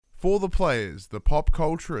For the Players, the pop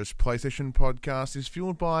culturist PlayStation podcast is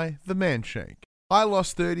fueled by The Man Shake. I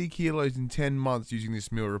lost 30 kilos in 10 months using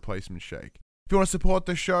this meal replacement shake. If you want to support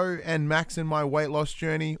the show and Max and my weight loss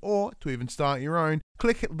journey, or to even start your own,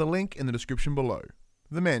 click the link in the description below.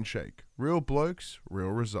 The Man Shake. Real blokes, real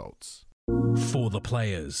results. For the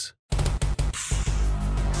Players.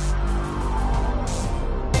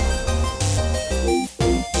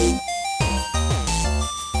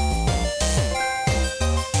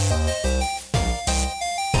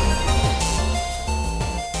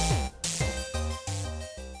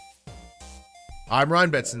 I'm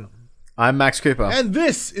Ryan Betson. I'm Max Cooper. And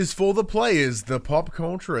this is For the Players, the pop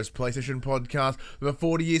culturist PlayStation podcast with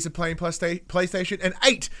 40 years of playing PlayStation and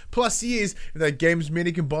 8+ years of that games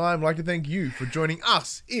many combined. I'd like to thank you for joining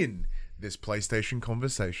us in this PlayStation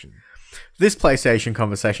conversation. This PlayStation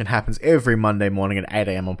conversation happens every Monday morning at 8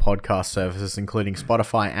 a.m. on podcast services, including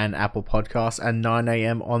Spotify and Apple Podcasts, and 9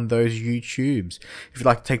 a.m. on those YouTubes. If you'd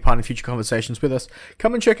like to take part in future conversations with us,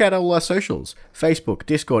 come and check out all our socials. Facebook,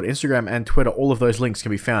 Discord, Instagram, and Twitter. All of those links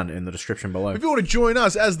can be found in the description below. If you want to join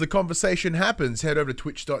us as the conversation happens, head over to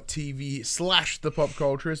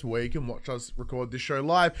twitch.tv/thepopculturist, where you can watch us record this show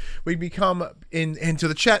live. We become into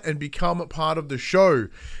the chat and become part of the show.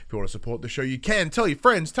 If you want to support the show, you can. Tell your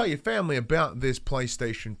friends, tell your family about this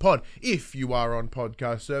PlayStation pod. If you are on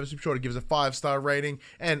podcast service, be sure to give us a 5-star rating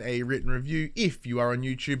and a written review. If you are on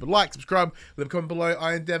YouTube, like, subscribe, leave a comment below.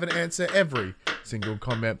 I endeavor to answer every single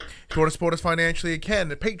comment. If you want to support us financially, you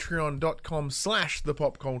can at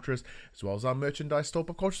patreon.com/thepopculturist, as well as our merchandise store,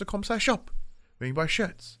 popculturist.com/shop, where you can buy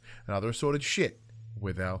shirts and other assorted shit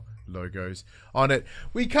with our logos on it.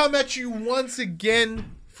 We come at you once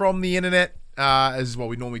again from the internet, as is what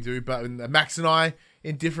we normally do, but Max and I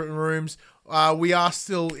in different rooms. We are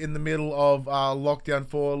still in the middle of lockdown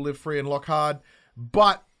for Live Free and Lock Hard,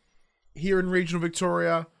 but here in regional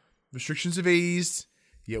Victoria, restrictions have eased,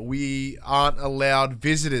 yet we aren't allowed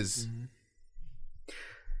visitors.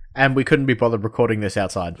 And we couldn't be bothered recording this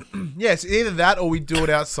outside. Yes, either that or we do it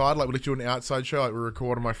outside, like we do an outside show, like we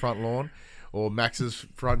record on my front lawn or Max's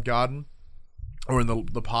front garden or in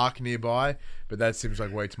the park nearby, but that seems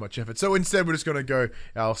like way too much effort. So instead, we're just going to go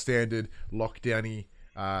our standard lockdowny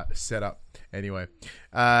setup. Anyway,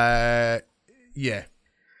 yeah,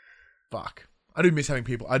 fuck. I do miss having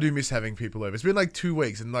people over. It's been like 2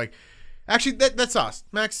 weeks, and like, actually, that's us.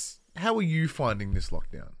 Max, how are you finding this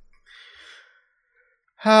lockdown?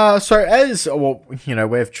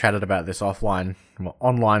 We've chatted about this online,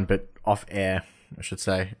 but off air, I should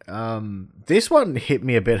say. This one hit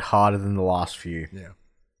me a bit harder than the last few. Yeah.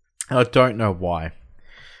 And I don't know why.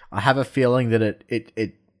 I have a feeling that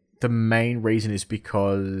the main reason is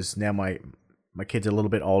because now my kid's a little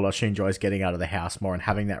bit older. She enjoys getting out of the house more and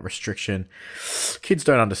having that restriction. Kids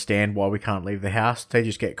don't understand why we can't leave the house. They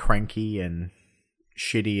just get cranky and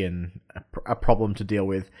shitty and a problem to deal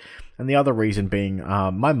with. And the other reason being,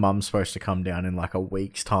 my mum's supposed to come down in like a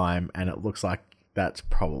week's time, and it looks like that's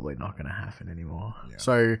probably not going to happen anymore. Yeah.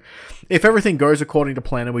 So if everything goes according to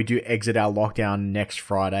plan and we do exit our lockdown next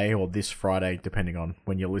Friday or this Friday, depending on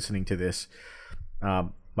when you're listening to this, my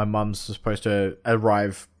mum's supposed to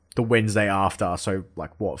arrive the Wednesday after. So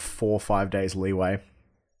 4 or 5 days leeway.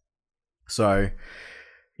 So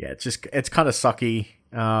yeah, it's kind of sucky.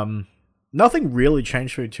 Nothing really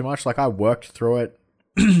changed for me too much. Like, I worked through it.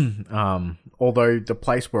 Although the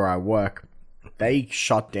place where I work, they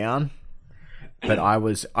shut down. But I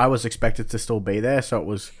was expected to still be there,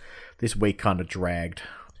 so this week kind of dragged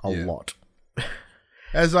a lot.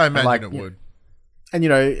 As I imagine it would. And,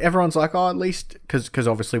 everyone's like, oh, at least, because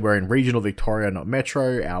obviously we're in regional Victoria, not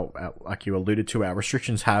metro, our like you alluded to, our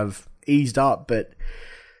restrictions have eased up, but,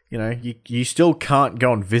 you still can't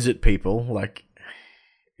go and visit people. Like,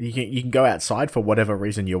 you can go outside for whatever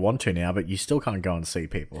reason you want to now, but you still can't go and see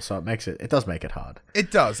people. So it does make it hard. It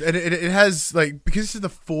does. And it has, because this is the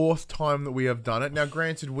 4th time that we have done it. Now,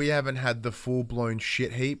 granted, we haven't had the full-blown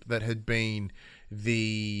shit heap that had been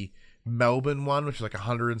the Melbourne one, which is like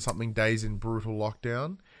 100 and something days in brutal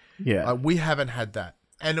lockdown. Yeah. We haven't had that.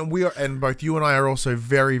 And both you and I are also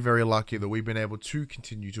very, very lucky that we've been able to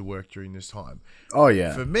continue to work during this time. Oh,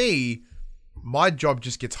 yeah. For me, my job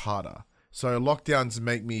just gets harder. So lockdowns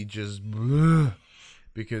make me just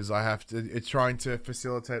because I have to. It's trying to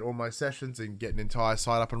facilitate all my sessions and get an entire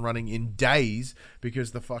site up and running in days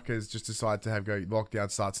because the fuckers just decide to lockdown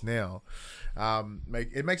starts now.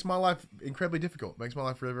 It makes my life incredibly difficult. It makes my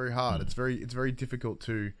life very, very hard. It's very difficult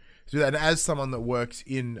to do that. And as someone that works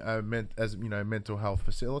in mental health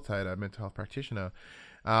facilitator, mental health practitioner,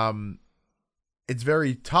 it's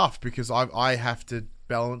very tough because I have to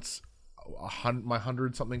balance my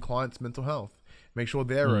 100-something clients' mental health make sure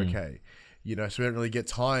they're okay. You know, so I don't really get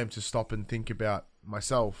time to stop and think about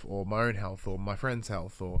myself or my own health or my friend's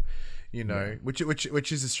health, or you know, which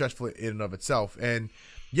is stressful in and of itself. And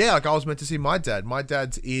yeah, like I was meant to see my dad. My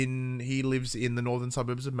dad's he lives in the northern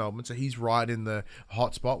suburbs of Melbourne, so he's right in the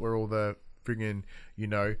hot spot where all the friggin', you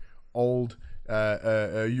know, old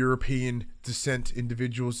European descent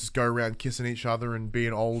individuals just go around kissing each other and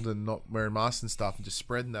being old and not wearing masks and stuff and just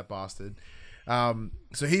spreading that bastard.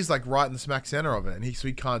 So he's like right in the smack center of it, and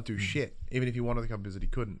he can't do shit. Even if he wanted to come visit, he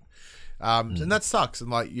couldn't. And that sucks. And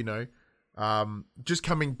like, you know, just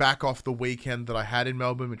coming back off the weekend that I had in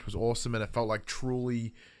Melbourne, which was awesome, and it felt like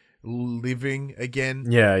truly living again.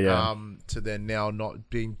 Yeah. To then now not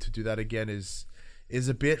being to do that again is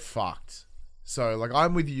a bit fucked. So like,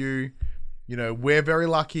 I'm with you. You know, we're very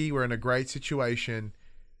lucky. We're in a great situation.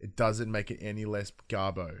 It doesn't make it any less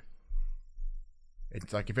garbo.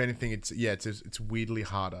 It's like, if anything, it's weirdly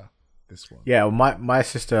harder, this one. Yeah, well, my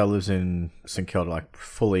sister lives in St Kilda, like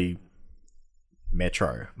fully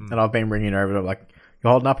metro, and I've been ringing her over to like, you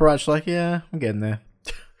holding up alright? She's like, yeah, I'm getting there.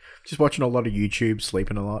 Just watching a lot of YouTube,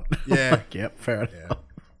 sleeping a lot. Yeah. Like, yep, fair enough.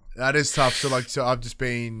 That is tough. So I've just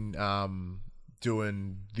been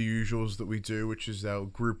doing the usuals that we do, which is our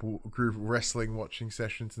group wrestling watching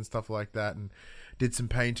sessions and stuff like that, and did some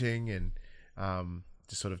painting and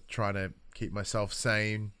just sort of trying to keep myself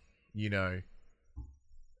sane, you know.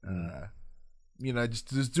 You know,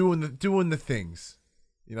 just doing the things.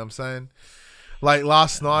 You know what I'm saying? Like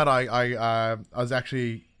last night, I was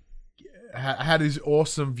actually had this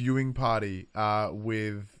awesome viewing party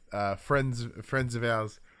with friends of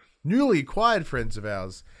ours, newly acquired friends of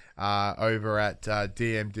ours, over at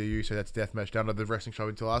DMDU. So that's Deathmatch Down, the wrestling show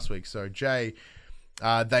until last week. So Jay,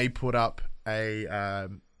 they put up a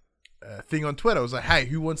thing on Twitter. It was like, hey,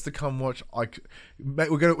 who wants to come watch? Like,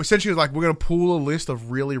 we're gonna pool a list of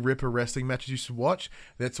really ripper wrestling matches you should watch.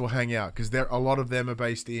 Let's all hang out, because a lot of them are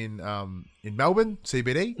based in Melbourne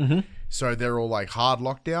CBD. So they're all like hard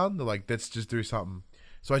lockdown. They're like, let's just do something.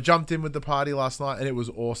 So I jumped in with the party last night, and it was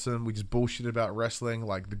awesome. We just bullshitted about wrestling,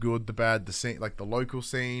 like the good, the bad, the scene, like the local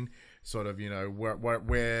scene, sort of, you know, where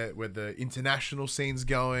the international scene's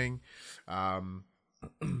going.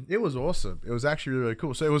 It was awesome. It was actually really, really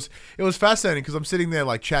cool. So it was fascinating, because I'm sitting there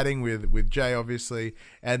like chatting with Jay, obviously,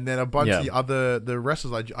 and then a bunch of the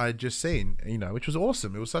wrestlers I had just seen, you know, which was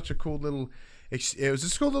awesome. It was such a cool little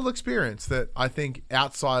experience that I think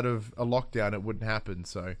outside of a lockdown it wouldn't happen.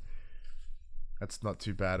 So that's not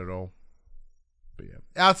too bad at all. But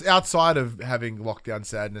yeah, outside of having lockdown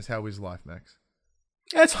sadness, how is life, Max?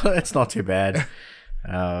 It's not too bad.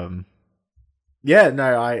 Yeah,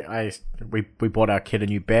 no, we bought our kid a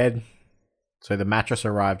new bed. So the mattress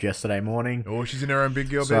arrived yesterday morning. Oh, she's in her own big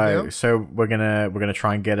girl bed now? So we're gonna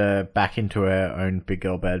try and get her back into her own big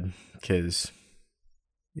girl bed, because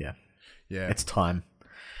yeah, it's time.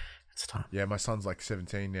 It's time. Yeah, my son's like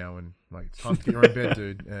 17 now, and like, it's time to get your own bed,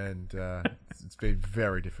 dude. And it's been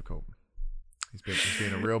very difficult. He's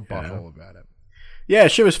been a real butthole about it. Yeah,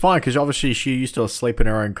 she was fine, because obviously she used to sleep in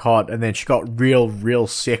her own cot, and then she got real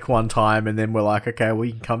sick one time, and then we're like, okay, well,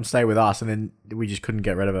 you can come stay with us, and then we just couldn't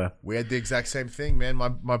get rid of her. We had the exact same thing, man.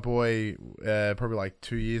 My boy, probably like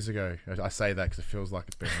 2 years ago, I say that because it feels like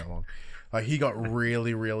it's been that long. Like, he got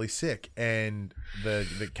really sick, and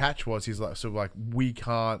the catch was, he's like, so like, we're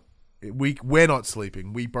not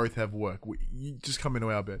sleeping. We both have work. You just come into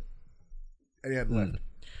our bed. And he had left.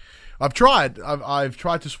 I've tried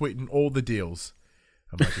to sweeten all the deals.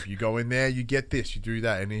 I'm like, if you go in there, you get this, you do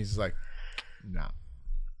that, and he's like, nah.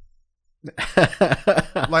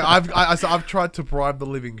 Like, I've tried to bribe the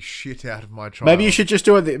living shit out of my child. Maybe you should just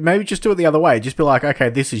do it. Maybe just do it the other way. Just be like, okay,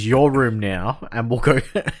 this is your room now, and we'll go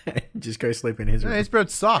just go sleep in his room. Yeah, his bed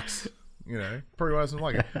sucks. You know, probably why doesn't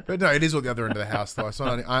like it. But no, it is at the other end of the house, though. So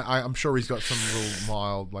I'm sure he's got some real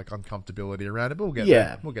mild like uncomfortability around it, but we'll get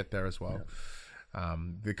there. We'll get there as well. Yeah.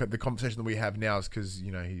 The conversation that we have now is because,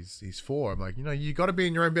 you know, he's 4. I'm like, you know, you got to be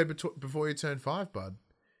in your own bed before you turn 5, bud.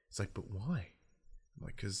 It's like, but why? I'm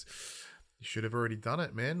like, because you should have already done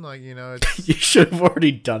it, man. Like, you know, you should have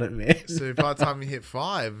already done it, man. So by the time you hit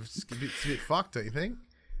 5, it's a bit fucked, don't you think?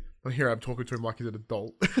 Well, here I'm talking to him like he's an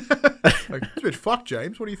adult. Like, it's a bit fucked,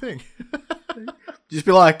 James. What do you think? Just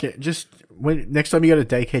be like, next time you go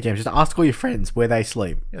to daycare, James, just ask all your friends where they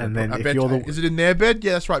sleep, and then if you're is it in their bed?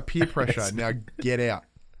 Yeah, that's right. Peer pressure. Now get out.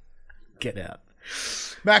 Get out.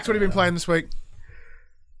 Max, what have you been playing this week?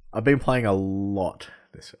 I've been playing a lot.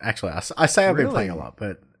 Actually, I say I've been playing a lot,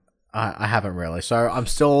 but I haven't really. So I'm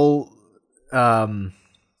still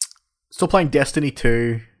playing Destiny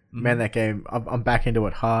 2. Man, that game, I'm back into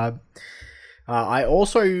it hard. I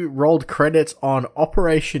also rolled credits on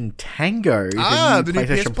Operation Tango, the new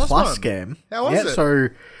PS PlayStation Plus one. game. How was it? So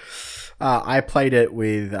I played it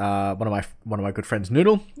with one of my good friends,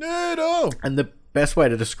 Noodle. Noodle. And the best way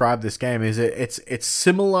to describe this game is it's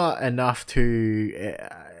similar enough to.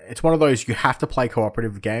 It's one of those you have to play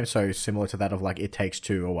cooperative games, so similar to that of like It Takes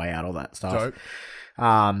Two, A Way Out, all that stuff.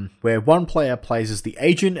 Dope. Where one player plays as the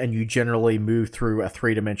agent, and you generally move through a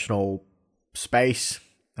 3-dimensional space,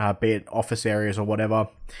 be it office areas or whatever,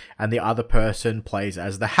 and the other person plays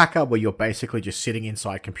as the hacker, where you're basically just sitting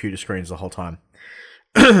inside computer screens the whole time.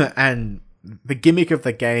 And the gimmick of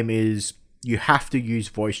the game is you have to use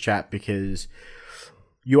voice chat because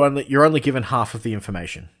you're only given half of the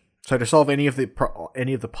information. So to solve any of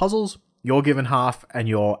the puzzles, you're given half and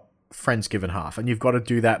your friend's given half, and you've got to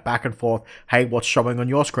do that back and forth. Hey, what's showing on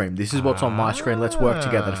your screen? This is what's on my screen. Let's work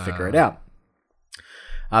together to figure it out.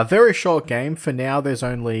 A very short game. For now, there's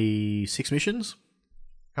only 6 missions.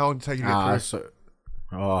 How long did it take you to get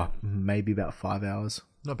through? Maybe about 5 hours.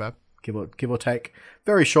 Not bad. Give or take.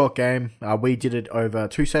 Very short game. We did it over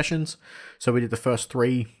 2 sessions. So we did the first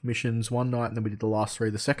 3 missions one night, and then we did the last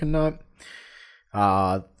 3 the second night.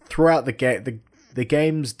 Throughout the game, the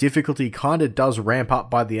game's difficulty kind of does ramp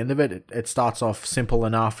up by the end of it. It starts off simple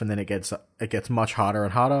enough, and then it gets much harder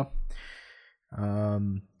and harder.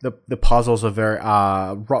 The puzzles are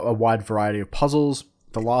a wide variety of puzzles.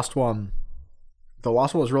 The last one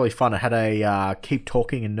was really fun. It had a keep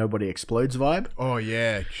talking and nobody explodes vibe. Oh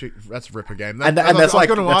yeah, shit, that's a ripper game. And I that's was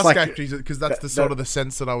going to ask like, actually because that's the sort of the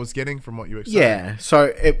sense that I was getting from what you were saying. Yeah,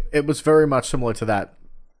 so it was very much similar to that.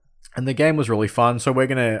 And the game was really fun, so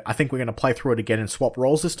I think we're gonna play through it again and swap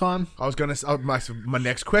roles this time. I was gonna. My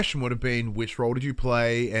next question would have been, which role did you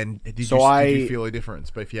play, and did you feel a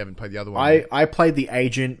difference? But if you haven't played the other one, I played the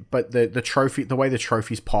agent, but the trophy, the way the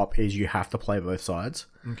trophies pop is you have to play both sides.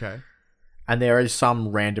 Okay. And there is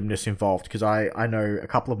some randomness involved because I know a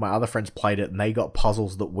couple of my other friends played it and they got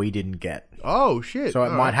puzzles that we didn't get. Oh shit! So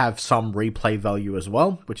it might have some replay value as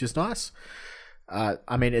well, which is nice. I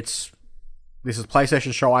mean, this is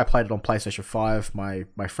PlayStation show. I played it on PlayStation 5. My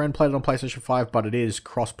friend played it on PlayStation 5, but it is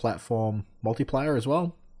cross-platform multiplayer as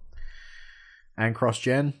well. And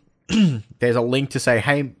cross-gen. There's a link to say,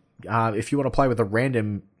 hey, if you want to play with a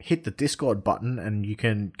random, hit the Discord button and you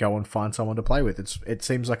can go and find someone to play with. It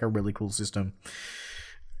seems like a really cool system.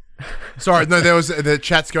 Sorry, no, there was the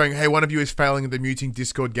chat's going, hey, one of you is failing at the muting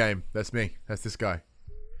Discord game. That's me. That's this guy.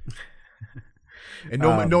 And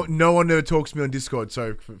no one ever talks to me on Discord.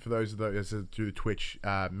 So for those that do Twitch,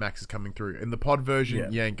 Max is coming through. In the pod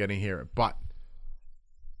version, you ain't gonna hear it. But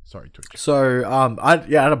sorry, Twitch. So I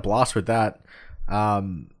had a blast with that. Yeah,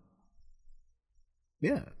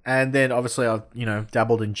 and then obviously I've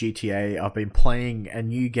dabbled in GTA. I've been playing a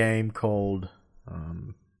new game called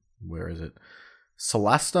where is it?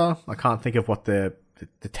 Solasta. I can't think of what the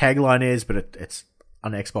tagline is, but it's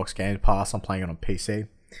on Xbox Game Pass. I'm playing it on PC.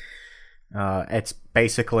 It's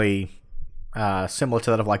basically similar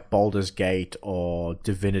to that of like Baldur's Gate or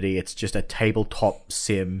Divinity. It's just a tabletop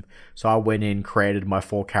sim. So I went in, created my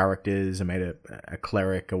 4 characters, and made a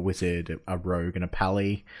cleric, a wizard, a rogue, and a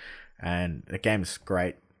pally. And the game's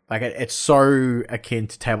great. Like it's so akin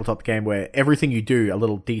to tabletop game where everything you do, a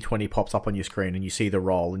little D20 pops up on your screen, and you see the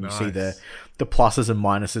roll, and you see the pluses and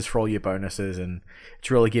minuses for all your bonuses, and it's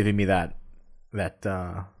really giving me that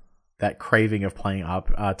craving of playing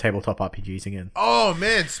tabletop RPGs again. Oh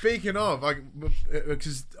man! Speaking of,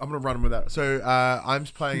 because I'm gonna run with that. So I'm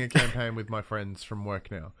playing a campaign with my friends from work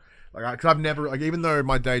now. Because I've never, even though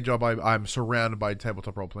my day job I'm surrounded by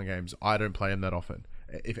tabletop role playing games, I don't play them that often,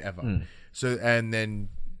 if ever. So and then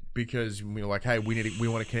because we're like, hey, we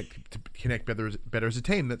want to connect better as a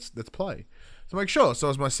team. Let's play. So I'm like, sure. So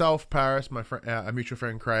it was myself, Paris, my friend, a mutual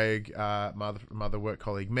friend Craig, my other work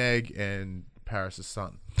colleague Meg, and Paris's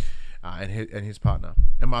son. And his partner,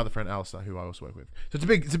 and my other friend Alistair, who I also work with. So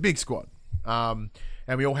it's a big squad, and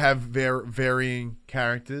we all have varying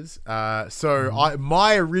characters.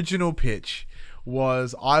 My original pitch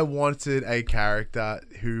was I wanted a character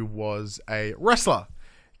who was a wrestler,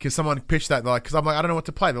 because someone pitched that. They're like, because I'm like, I don't know what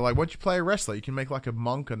to play. They're like, why don't you play a wrestler? You can make like a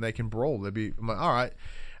monk and they can brawl. I'm like, all right.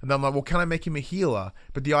 And then I'm like, well, can I make him a healer?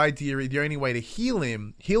 But the only way to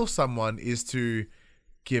heal someone is to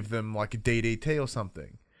give them like a DDT or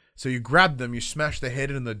something. So you grab them, you smash their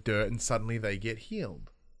head in the dirt, and suddenly they get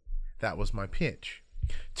healed. That was my pitch.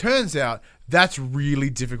 Turns out that's really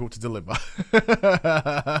difficult to deliver.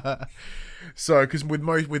 So, because with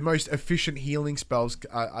most efficient healing spells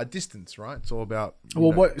are distance, right? It's all about.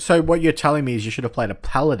 What you're telling me is you should have played a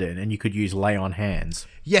paladin, and you could use lay on hands.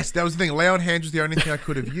 Yes, that was the thing. Lay on hands was the only thing I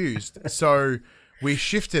could have used. So we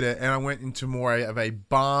shifted it, and I went into more of a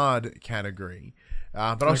bard category.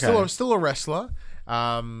 But I'm still a wrestler,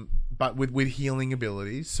 but with healing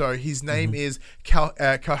abilities. So his name is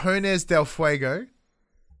Cajones del Fuego,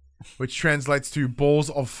 which translates to balls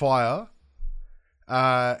of fire.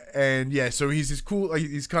 And yeah, so he's this cool. Like,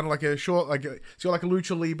 he's kind of like a short, he's got like a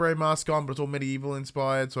lucha libre mask on, but it's all medieval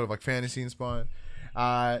inspired, sort of like fantasy inspired.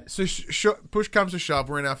 So push comes to shove,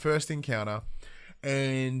 we're in our first encounter,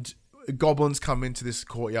 and goblins come into this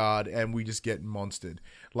courtyard, and we just get monstered.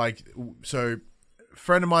 Like, so,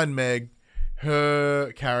 friend of mine, Meg,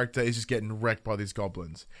 her character is just getting wrecked by these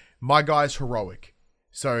goblins. My guy's heroic.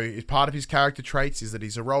 So part of his character traits is that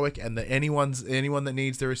he's heroic, and that anyone that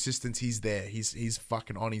needs their assistance, he's there. He's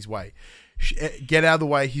fucking on his way. Get out of the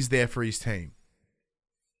way. He's there for his team.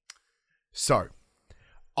 So,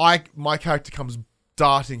 my character comes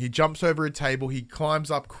darting. He jumps over a table. He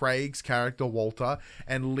climbs up Craig's character, Walter,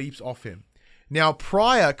 and leaps off him. Now,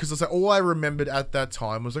 because all I remembered at that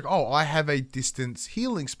time was like, oh, I have a distance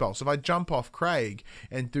healing spell. So if I jump off Craig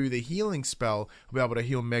and do the healing spell, I'll be able to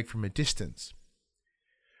heal Meg from a distance.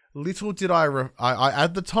 Little did I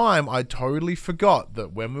at the time, I totally forgot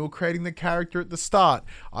that when we were creating the character at the start,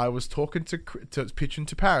 I was talking pitching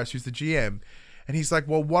to Paris, who's the GM, and he's like,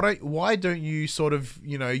 well, why don't you sort of,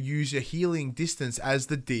 use your healing distance as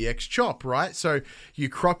the DX chop, right? So you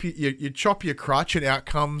chop your crutch and out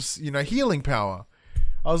comes, healing power.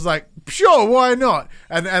 I was like, sure, why not?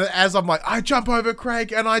 And as I'm like, I jump over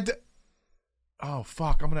Craig and oh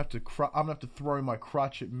fuck, I'm gonna have to throw my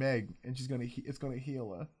crutch at Meg, and it's gonna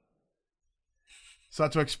heal her. So I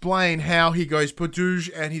had to explain how he goes Padouge,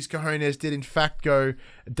 and his cojones did in fact go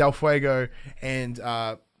Del Fuego, and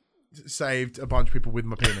saved a bunch of people with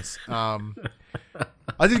my penis.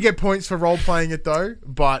 I did get points for role playing it though,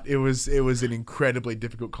 but it was an incredibly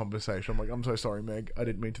difficult conversation. I'm like, I'm so sorry, Meg. I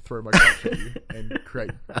didn't mean to throw my crutch at you and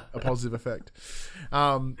create a positive effect.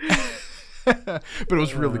 But it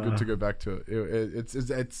was really good to go back to it.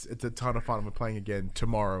 It's a ton of fun. We're playing again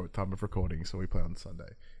tomorrow at time of recording, so we play on Sunday,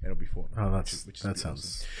 and it'll be fun. Oh, that sounds.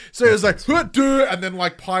 Awesome. So it was like, and then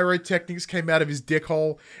like pyrotechnics came out of his dick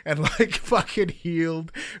hole and like fucking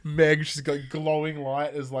healed Meg. She's got glowing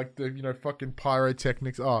light as like the fucking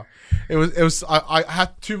pyrotechnics. Oh, it was. I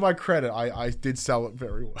had, to my credit, I did sell it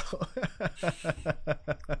very well.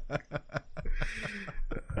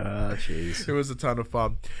 Jeez. It was a ton of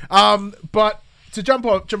fun. But to jump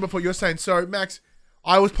off what you're saying, so Max,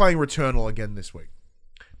 I was playing Returnal again this week.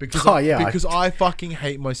 Because I fucking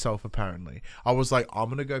hate myself, apparently. I was like, I'm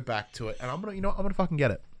gonna go back to it, and I'm gonna fucking get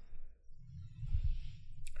it.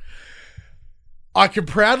 I can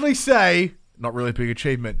proudly say, not really a big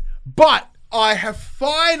achievement, but I have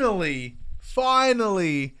finally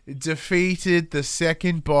defeated the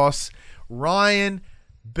second boss. Ryan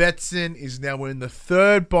Betson is now in the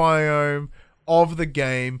third biome of the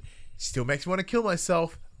game. Still makes me want to kill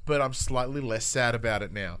myself, but I'm slightly less sad about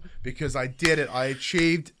it now because I did it. I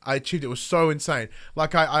achieved. It was so insane.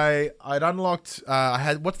 Like I'd unlocked. I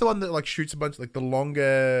had, what's the one that like shoots a bunch, like the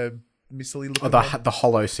longer missile looking the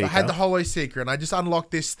Hollow Seeker. I had the Hollow Seeker, and I just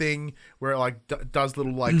unlocked this thing where it like does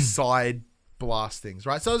little like side blast things,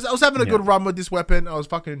 right? So I was having a good run with this weapon. I was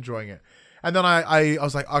fucking enjoying it. And then I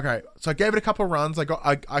was like, okay, so I gave it a couple of runs. I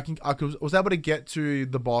was able to get to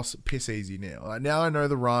the boss piss easy now. Like, now I know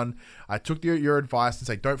the run. I took your advice and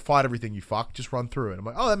say, don't fight everything, you fuck. Just run through it. I'm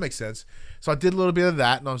like, oh, that makes sense. So I did a little bit of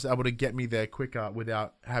that, and I was able to get me there quicker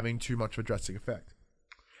without having too much of a drastic effect.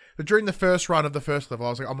 But during the first run of the first level, I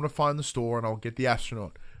was like, I'm going to find the store and I'll get the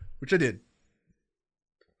astronaut, which I did.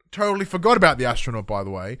 Totally forgot about the astronaut, by the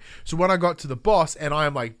way. So when I got to the boss, and I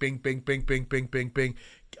am like, bing, bing, bing, bing, bing, bing, bing,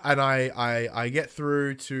 and I get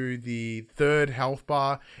through to the third health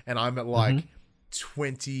bar, and I'm at like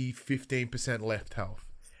 15% left health.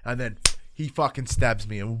 And then he fucking stabs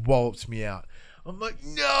me and wallops me out. I'm like,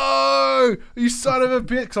 no, you son of a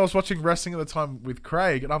bitch. Because I was watching wrestling at the time with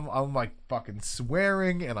Craig, and I'm like fucking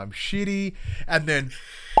swearing, and I'm shitty. And then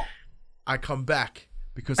I come back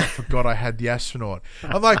because I forgot I had the astronaut.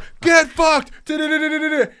 I'm like, get fucked.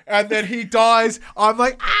 And then he dies. I'm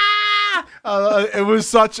like, ah. It was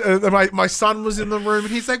such my son was in the room,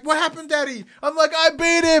 and he's like, what happened, Daddy? I'm like, I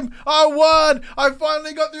beat him. I won. I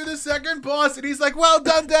finally got through the second boss. And he's like, well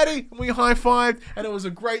done, Daddy. And we high-fived, and it was a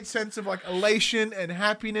great sense of like elation and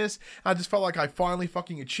happiness. I just felt like I finally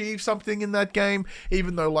fucking achieved something in that game,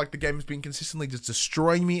 even though like the game has been consistently just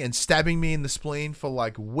destroying me and stabbing me in the spleen for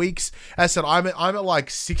like weeks. As I said, I'm at like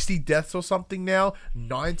 60 deaths or something now,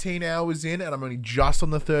 19 hours in, and I'm only just on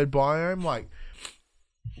the third biome. Like,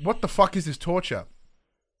 what the fuck is this torture?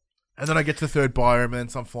 And then I get to the third biome, and then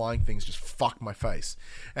some flying things just fuck my face.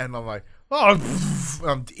 And I'm like, oh,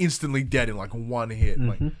 I'm instantly dead in like one hit. I'm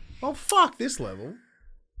like, oh, fuck this level.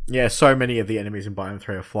 Yeah, so many of the enemies in Biome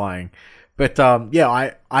 3 are flying. But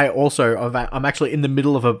yeah, I'm actually in the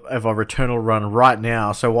middle of a Returnal run right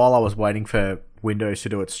now. So while I was waiting for Windows to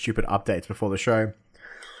do its stupid updates before the show,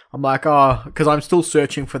 I'm like, because I'm still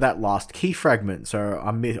searching for that last key fragment. So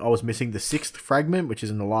I was missing the 6th fragment, which is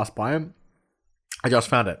in the last biome. I just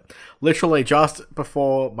found it. Literally just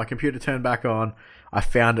before my computer turned back on, I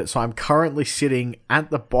found it. So I'm currently sitting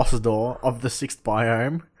at the boss door of the 6th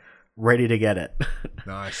biome, ready to get it.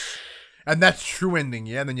 Nice. And that's true ending,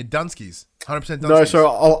 yeah? And then your Dunskies. 100% Dunskies. No, so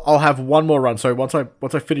I'll have one more run. So once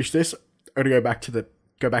I finish this, I'm gonna go back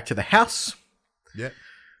to the house. Yeah.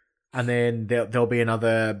 And then there'll be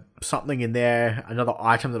another something in there, another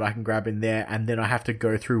item that I can grab in there, and then I have to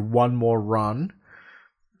go through one more run,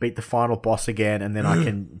 beat the final boss again, and then I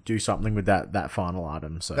can do something with that final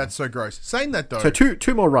item. So that's so gross. Saying that though, so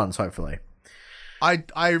two more runs hopefully.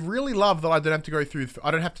 I really love that I don't have to go through.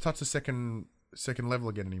 I don't have to touch the second level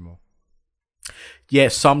again anymore. Yeah,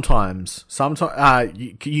 sometimes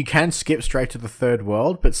you can skip straight to the third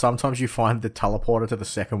world, but sometimes you find the teleporter to the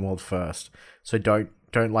second world first. So don't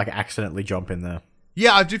like accidentally jump in there.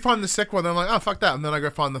 Yeah, I do find the second one. Then I'm like, oh fuck that, and then I go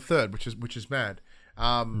find the third, which is mad.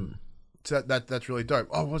 So that's really dope.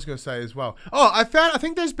 Oh, what was I going to say as well? Oh, I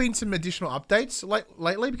think there's been some additional updates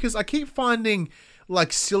lately because I keep finding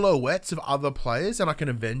like silhouettes of other players and I can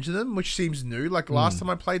avenge them, which seems new. Like last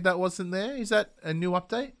time I played that wasn't there. Is that a new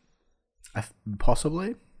update?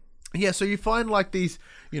 Possibly. Yeah, so you find like these,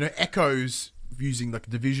 echoes, using like a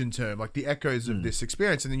Division term, like the echoes of this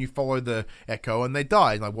experience, and then you follow the echo and they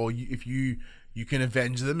die. Like, well, if you can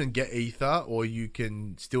avenge them and get ether, or you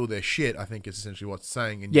can steal their shit. I think is essentially what's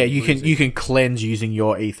saying. And yeah, you can cleanse using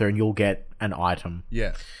your ether, and you'll get an item.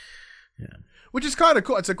 Yeah. Which is kind of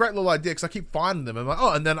cool. It's a great little idea because I keep finding them. I'm like,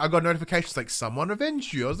 oh, and then I got notifications like someone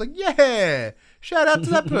avenged you. I was like, yeah, shout out to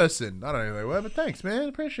that person. I don't know who they were, but thanks, man.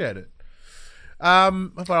 Appreciate it.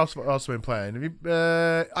 What else have I been playing?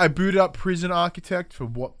 I booted up Prison Architect for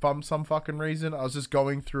some fucking reason. I was just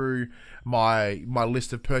going through my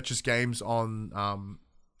list of purchase games on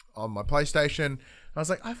my PlayStation. I was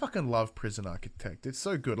like, I fucking love Prison Architect. It's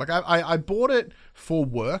so good. Like I bought it for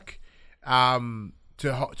work,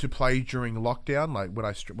 to play during lockdown, like when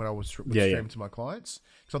I was streaming to my clients,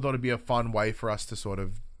 because I thought it'd be a fun way for us to sort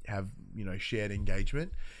of have shared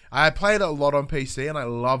engagement. I played it a lot on PC and I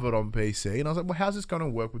love it on PC, and I was like, well, how's this going to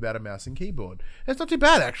work without a mouse and keyboard? And it's not too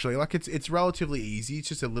bad actually. Like it's relatively easy. It's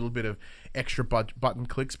just a little bit of extra button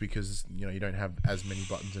clicks because you don't have as many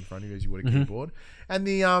buttons in front of you as you would a keyboard, and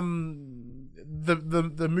the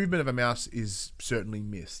movement of a mouse is certainly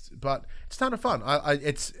missed, but it's a ton of fun.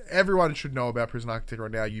 It's everyone should know about Prison Architect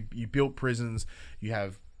right now. You build prisons, you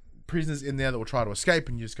have prisoners in there that will try to escape,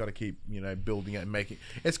 and you just got to keep building it and making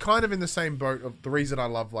it's kind of in the same boat of the reason I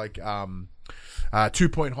love like 2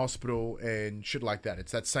 Point Hospital and shit like that.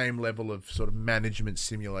 It's that same level of sort of management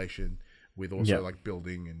simulation with also like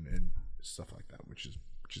building and stuff like that, which is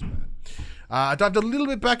mad. I dived a little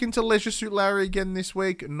bit back into Leisure Suit Larry again this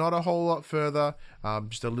week, not a whole lot further,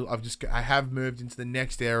 just a little. I have moved into the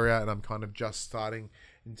next area and I'm kind of just starting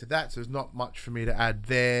into that, so there's not much for me to add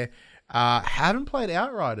there. Haven't played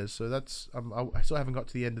Outriders, so that's I still haven't got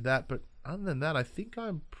to the end of that. But other than that, I think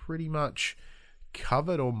I'm pretty much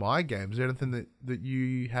covered all my games. Is there anything that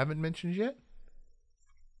you haven't mentioned yet?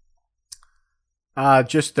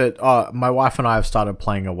 Just that my wife and I have started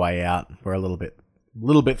playing A Way Out. We're a little bit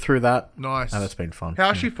through that. Nice, and it's been fun.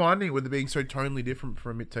 How's she finding it with it being so tonally different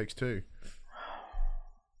from It Takes Two?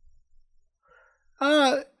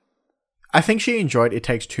 I think she enjoyed It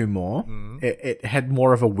Takes Two more. It had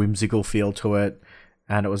more of a whimsical feel to it,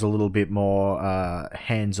 and it was a little bit more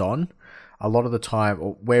hands-on. A lot of the time,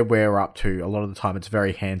 or where we're up to, a lot of the time it's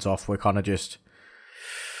very hands-off. We're kind of just...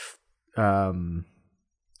 so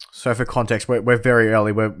for context, we're very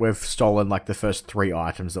early. We've stolen like the first 3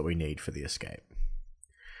 items that we need for the escape.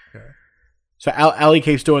 Okay. So Ali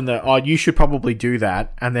keeps doing you should probably do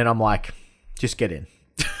that. And then I'm like, just get in.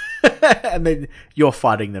 And then you're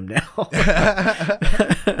fighting them now.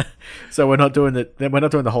 So we're not doing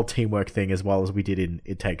the whole teamwork thing as well as we did in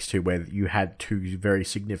It Takes Two, where you had 2 very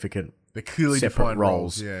significant, the clearly separate defined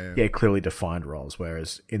roles. Yeah, clearly defined roles.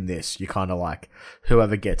 Whereas in this, you kind of like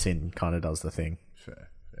whoever gets in kind of does the thing. Fair.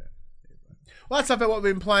 Well, that's about what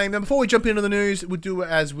we've been playing. Now, before we jump into the news, we'll do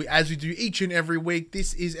as we do each and every week.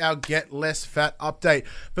 This is our Get Less Fat update.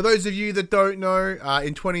 For those of you that don't know,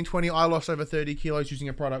 in 2020, I lost over 30 kilos using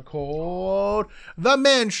a product called the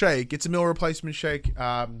Man Shake. It's a meal replacement shake.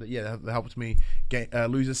 That helped me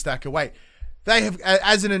lose a stack of weight. They have,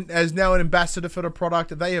 as now an ambassador for the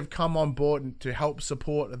product, they have come on board to help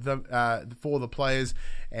support them for the players,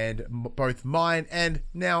 and both mine and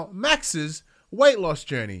now Max's weight loss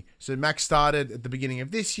journey. So Max started at the beginning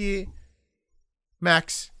of this year.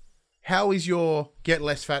 Max, how is your Get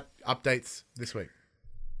Less Fat updates this week?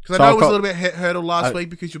 Because I know it was a little bit hurdle last week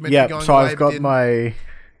because you were meant to be going away. I've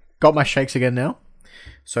got my shakes again now.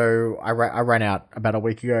 So I ran out about a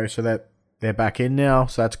week ago, so that they're back in now.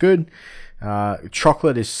 So that's good.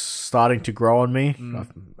 Chocolate is starting to grow on me.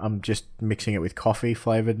 I'm just mixing it with coffee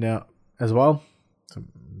flavored now as well. So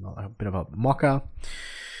a bit of a mocha.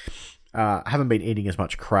 I haven't been eating as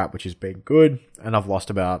much crap, which has been good, and I've lost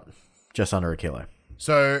about just under a kilo.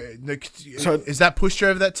 So is that pushed you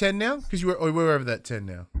over that 10 now? Because we're over that 10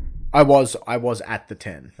 now. I was at the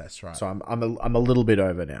 10. That's right. So I'm a little bit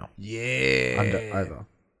over now. Yeah, over.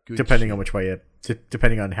 Good depending shit. On which way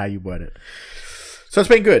depending on how you word it. So it's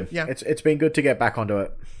been good. Yeah, it's been good to get back onto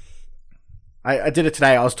it. I did it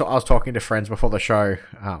today. I was talking to friends before the show,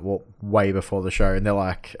 way before the show, and they're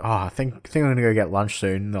like, "Oh, I think I'm gonna go get lunch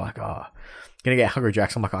soon." And they're like, "Oh, gonna get Hungry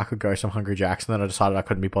Jacks." I'm like, "I could go some Hungry Jacks," and then I decided I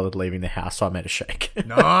couldn't be bothered leaving the house, so I made a shake.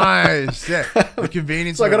 Nice, yeah. The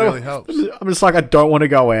convenience really helps. I'm just like, I don't want to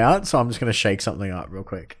go out, so I'm just gonna shake something up real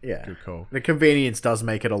quick. Yeah, good call. The convenience does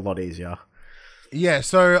make it a lot easier. Yeah,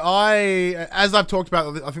 so as I've talked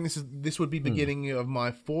about, I think this would be beginning of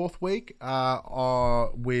my 4th week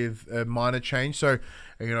with a minor change. So,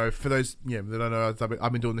 for those that don't know,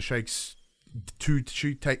 I've been doing the shakes, two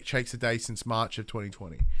shakes a day since March of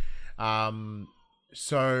 2020.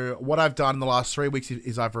 So what I've done in the last 3 weeks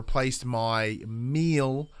is I've replaced my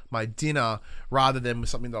dinner, rather than with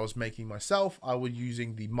something that I was making myself. I was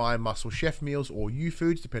using the My Muscle Chef meals or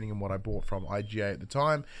U-Foods, depending on what I bought from IGA at the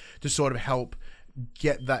time, to sort of help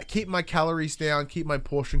keep my calories down, keep my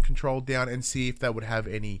portion control down, and see if that would have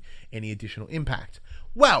any additional impact.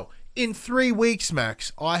 Well, in 3 weeks,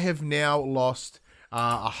 Max, I have now lost 4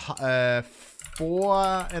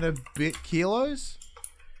 and a bit kilos.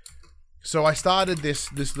 So I started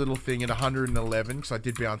this little thing at 111 because I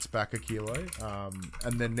did bounce back a kilo,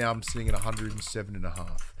 and then now I'm sitting at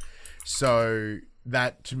 107.5. So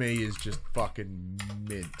that to me is just fucking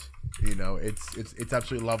mint. It's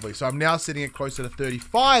absolutely lovely. So I'm now sitting at closer to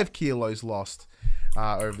 35 kilos lost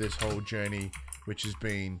over this whole journey, which has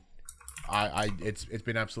been it's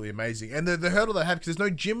been absolutely amazing. And the hurdle that I have, because there's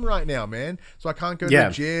no gym right now, man. So I can't go to the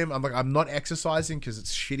gym. I'm not exercising because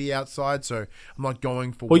it's shitty outside. So I'm not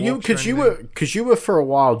going for walks. Because you were for a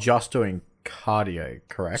while just doing cardio,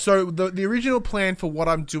 correct? So the original plan for what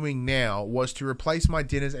I'm doing now was to replace my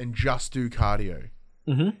dinners and just do cardio.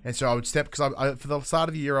 Mm-hmm. And so I would step, because I for the start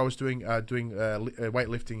of the year I was doing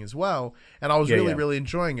weightlifting as well, and I was really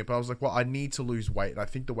enjoying it. But I was like, well, I need to lose weight, and I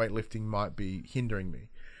think the weightlifting might be hindering me.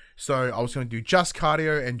 So I was going to do just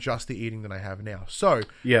cardio and just the eating that I have now. So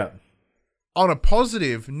on a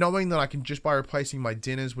positive, knowing that I can, just by replacing my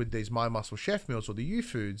dinners with these My Muscle Chef meals or the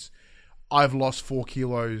U-Foods, I've lost 4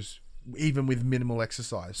 kilos even with minimal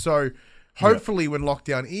exercise. So hopefully when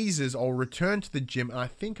lockdown eases, I'll return to the gym, and I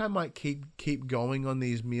think I might keep going on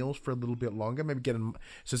these meals for a little bit longer. Maybe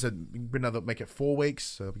make it 4 weeks,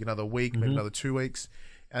 so another week, maybe another 2 weeks,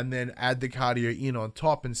 and then add the cardio in on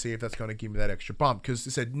top and see if that's going to give me that extra bump. Because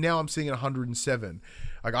I said now I'm sitting at 107.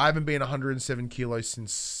 Like, I haven't been 107 kilos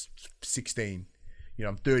since 16.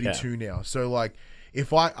 I'm 32 now. So like,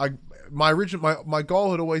 if my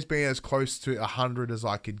goal had always been as close to 100 as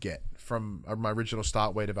I could get from my original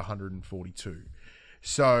start weight of 142.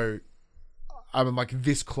 So I'm like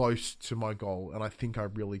this close to my goal, and I think I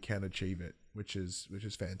really can achieve it, which is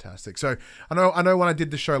fantastic. So I know when I did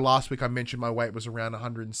the show last week, I mentioned my weight was around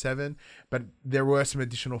 107, but there were some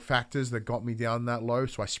additional factors that got me down that low.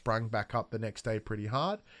 So I sprung back up the next day pretty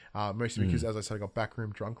hard, mostly because, as I said, I got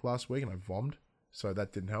backroom drunk last week and I vommed. So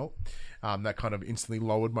that didn't help. That kind of instantly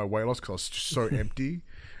lowered my weight loss because I was just so empty.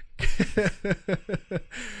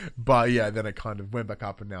 But yeah, then it kind of went back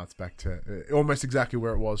up, and now it's back to almost exactly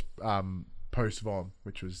where it was post-vom,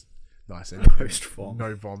 which was nice. Post-vom.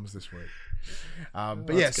 No voms this week.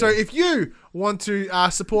 But yeah, so if you want to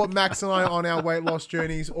support Max and I on our weight loss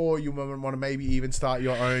journeys, or you want to maybe even start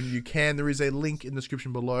your own, you can. There is a link in the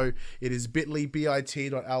description below. It is bit.ly/FTP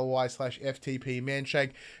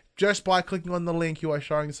Manshake. Just by clicking on the link, you are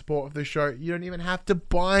showing support of the show. You don't even have to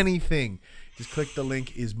buy anything. Just click the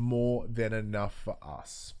link is more than enough for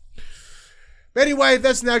us. But anyway,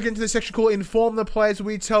 let's now get into the section called Inform the Players,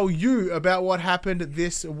 where we tell you about what happened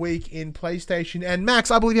this week in PlayStation. And Max,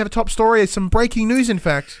 I believe you have a top story. Some breaking news, in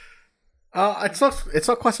fact. It's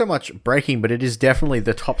not quite so much breaking, but it is definitely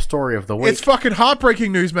the top story of the week. It's fucking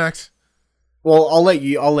heartbreaking news, Max. Well, I'll let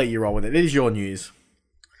you roll with it. It is your news.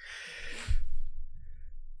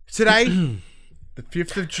 Today, the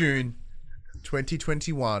 5th of June,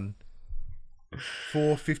 2021,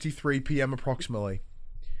 4:53 p.m. approximately,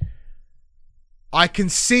 I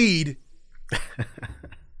concede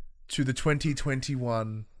to the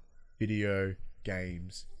 2021 video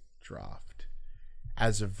games draft.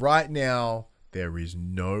 As of right now, there is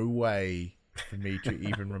no way for me to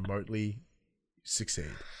even remotely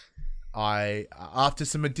succeed. After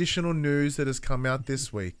some additional news that has come out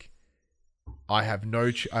this week, I have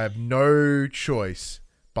no choice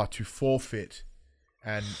but to forfeit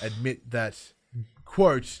and admit that,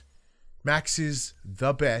 quote, Max is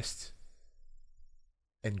the best,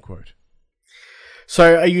 end quote.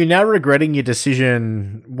 So are you now regretting your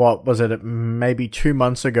decision, what was it, maybe 2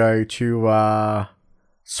 months ago, to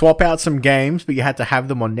swap out some games, but you had to have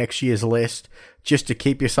them on next year's list just to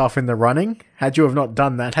keep yourself in the running? Had you have not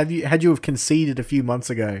done that, had you have conceded a few months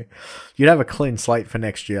ago, you'd have a clean slate for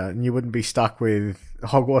next year, and you wouldn't be stuck with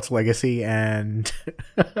Hogwarts Legacy and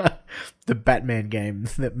the Batman game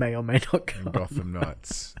that may or may not come. And Gotham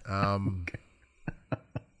Knights.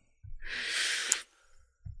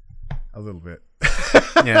 A little bit.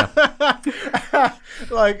 Yeah.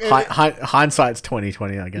 Like hindsight's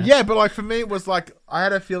 2020, I guess. Yeah, but like for me, it was like I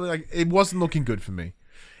had a feeling like it wasn't looking good for me.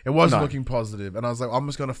 It wasn't looking positive, and I was like, I'm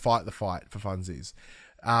just going to fight the fight for funsies.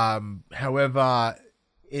 However,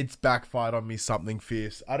 it's backfired on me something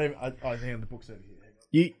fierce. I hang on, the book's over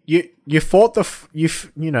here. You fought you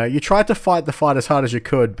tried to fight the fight as hard as you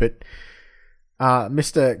could, but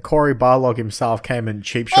Mr. Corey Barlog himself came and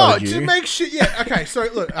cheap shotted you. To make sure, yeah. Okay, so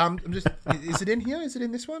look, I'm just. Is it in here? Is it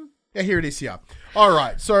in this one? Yeah, here it is. Here. All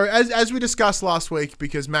right. So as we discussed last week,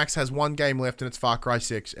 because Max has one game left and it's Far Cry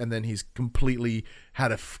 6, and then he's completely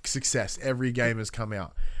had a success. Every game has come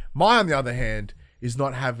out. Mine, on the other hand, is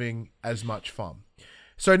not having as much fun.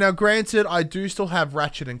 So now, granted, I do still have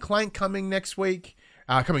Ratchet and Clank coming next week.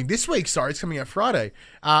 Coming this week, sorry, it's coming out Friday.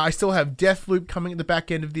 I still have Deathloop coming at the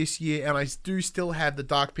back end of this year, and I do still have the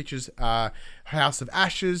Dark Pictures House of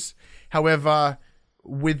Ashes. However,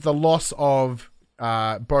 with the loss of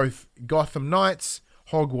both Gotham Knights,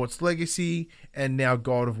 Hogwarts Legacy, and now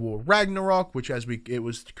God of War Ragnarok, which it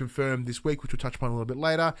was confirmed this week, which we'll touch upon a little bit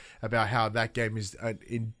later, about how that game is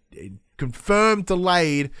confirmed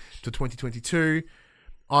delayed to 2022.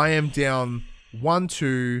 I am down 1,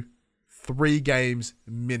 2, 3 games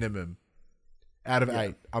minimum out of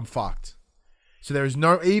 8. I'm fucked. So there is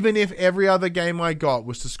no, even if every other game I got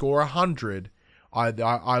was to score 100,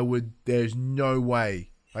 I would, there's no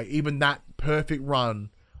way, like even that perfect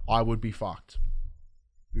run, I would be fucked.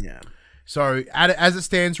 Yeah. So as it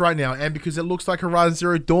stands right now, and because it looks like Horizon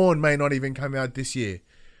Zero Dawn may not even come out this year,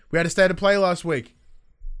 we had a state of play last week.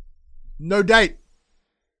 No date.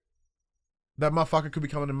 That motherfucker could be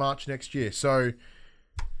coming in March next year. So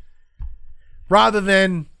rather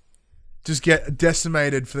than just get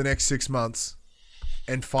decimated for the next 6 months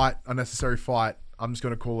and fight unnecessary fight, I'm just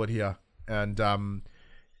going to call it here. And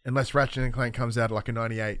unless Ratchet and Clank comes out at like a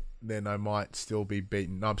 98, then I might still be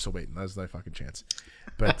beaten. No, I'm still beaten. There's no fucking chance.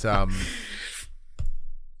 But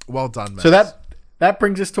well done, man. So that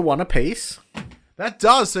brings us to 1 apiece. That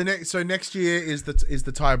does. So next year is the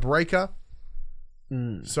tiebreaker.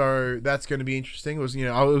 So that's going to be interesting. It was it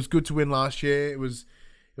was good to win last year. It was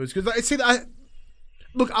good. See,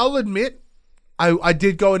 look, I'll admit, I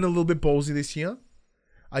did go in a little bit ballsy this year.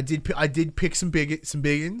 I did pick some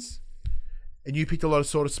big-ins, and you picked a lot of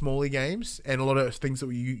sort of smaller games and a lot of things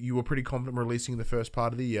that you were pretty confident releasing in the first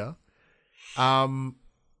part of the year.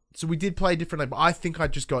 So we did play differently, but I think I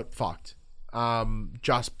just got fucked,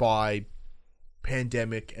 just by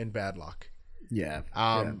pandemic and bad luck. Yeah,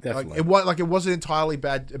 definitely. It wasn't entirely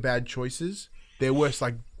bad choices. There was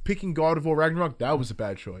like picking God of War Ragnarok, that was a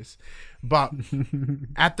bad choice. But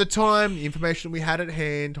at the time, the information we had at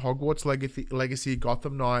hand, Hogwarts Legacy,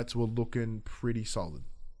 Gotham Knights were looking pretty solid.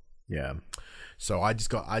 Yeah. So I just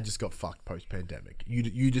got fucked post pandemic.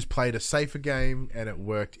 You just played a safer game and it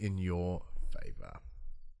worked in your favor.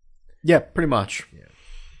 Yeah, pretty much. Yeah.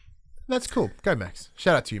 That's cool. Go, Max.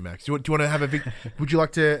 Shout out to you, Max. Do you want to have would you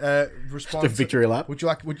like to respond? Just a victory lap. We'd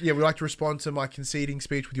like to respond to my conceding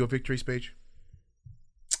speech with your victory speech.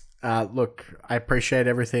 Look, I appreciate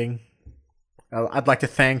everything. I'd like to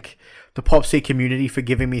thank the Popsy community for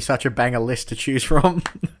giving me such a banger list to choose from.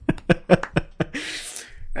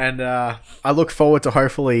 And I look forward to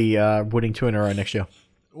hopefully winning 2 in a row next year.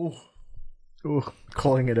 Ooh,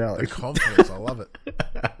 calling it out. The confidence, I love it.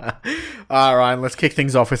 All right, let's kick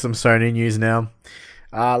things off with some Sony news now.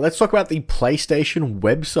 Let's talk about the PlayStation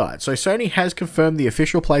website. So Sony has confirmed the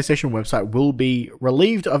official PlayStation website will be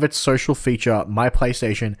relieved of its social feature, My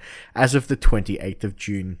PlayStation, as of the 28th of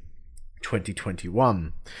June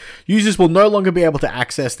 2021. Users will no longer be able to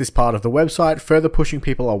access this part of the website, further pushing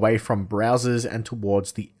people away from browsers and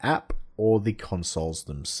towards the app or the consoles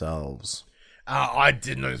themselves. I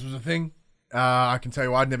didn't know this was a thing. I can tell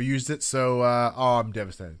you I'd never used it, so I'm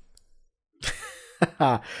devastated.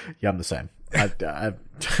 Yeah, I'm the same. I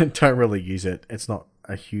don't really use it. It's not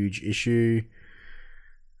a huge issue.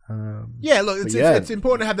 Yeah, look, it's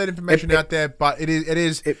important to have that information out there, but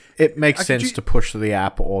it makes sense to push to the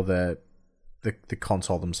app or the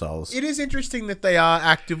console themselves. It is interesting that they are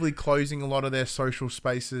actively closing a lot of their social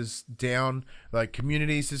spaces down. Like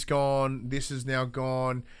Communities is gone, this is now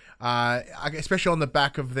gone. Especially on the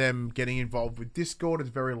back of them getting involved with Discord,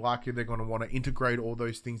 it's very likely they're going to want to integrate all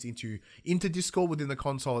those things into Discord within the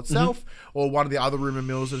console itself. Or one of the other rumor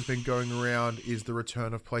mills that's been going around is the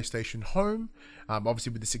return of PlayStation Home.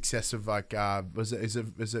 Obviously, with the success of I want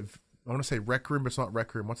to say Rec Room, but it's not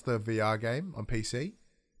Rec Room. What's the VR game on PC?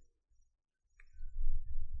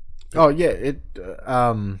 Oh yeah,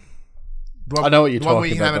 I know what you're talking about. The one where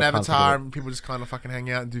you have an avatar and people just kind of fucking hang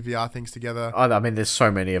out and do VR things together. Oh, I mean, there's so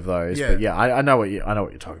many of those. Yeah. But yeah, I know what you're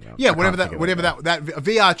talking about. Yeah, whatever that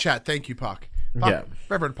VR chat. Thank you, Puck. Yeah,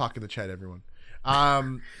 Reverend Puck in the chat, everyone.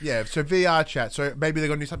 Yeah, so VR chat. So maybe they're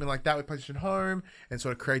gonna do something like that with PlayStation Home and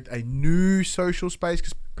sort of create a new social space,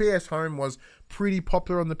 because PS Home was pretty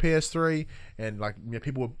popular on the PS3, and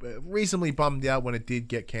people were reasonably bummed out when it did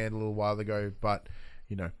get canned a little while ago. But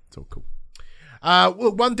it's all cool.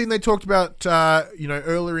 Well, one thing they talked about,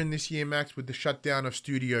 earlier in this year, Max, with the shutdown of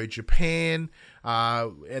Studio Japan,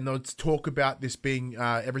 and they'll talk about this being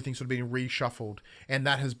everything sort of being reshuffled, and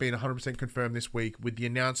that has been 100% confirmed this week with the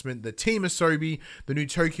announcement that Team Asobi, the new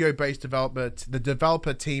Tokyo-based the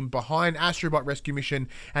developer team behind Astrobot Rescue Mission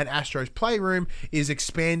and Astro's Playroom, is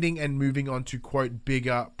expanding and moving on to, quote,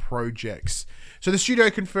 bigger projects. So the studio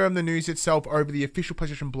confirmed the news itself over the official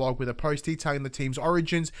PlayStation blog with a post detailing the team's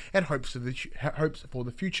origins and hopes for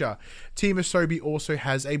the future. Team Asobi also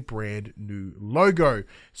has a brand new logo.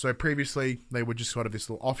 So previously they were just sort of this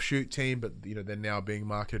little offshoot team, but they're now being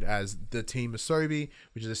marketed as the Team Asobi,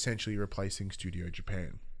 which is essentially replacing Studio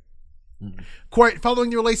Japan. Quote,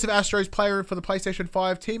 following the release of Astro's Playroom for the PlayStation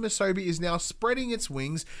 5, Team Asobi is now spreading its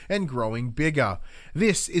wings and growing bigger.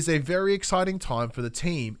 This is a very exciting time for the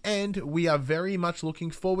team, and we are very much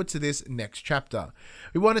looking forward to this next chapter.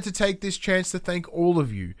 We wanted to take this chance to thank all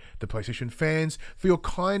of you, the PlayStation fans, for your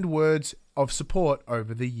kind words of support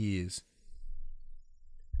over the years.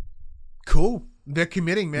 Cool. They're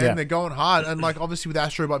committing, man. Yeah. They're going hard. And obviously with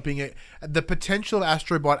Astrobot being the potential of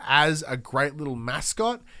Astrobot as a great little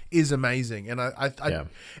mascot is amazing. And I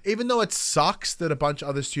even though it sucks that a bunch of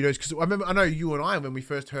other studios, because I know you and I, when we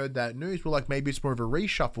first heard that news, were like, maybe it's more of a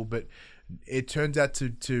reshuffle, but it turns out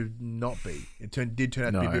to not be. It did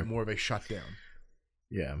turn out to be a bit more of a shutdown.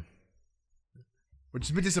 Yeah. Which is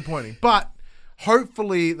a bit disappointing. But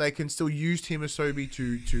hopefully they can still use Team Asobi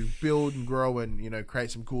to build and grow and create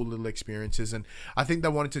some cool little experiences. And I think they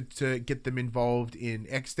wanted to get them involved in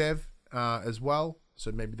XDev as well.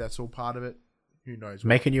 So maybe that's all part of it. Who knows?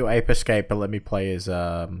 Make a new Ape Escape, but let me play as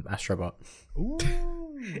Astrobot. Ooh.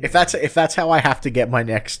 If that's how I have to get my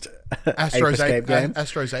next Astro's Ape Escape game,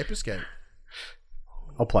 Astro's Ape Escape,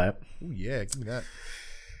 I'll play it. Oh yeah, give me that.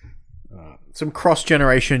 Some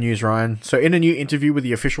cross-generation news, Ryan. So in a new interview with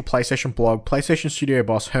the official PlayStation blog, PlayStation studio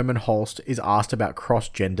boss Herman Holst is asked about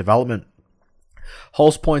cross-gen development.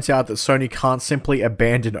 Holst points out that Sony can't simply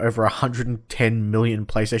abandon over 110 million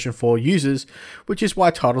PlayStation 4 users, which is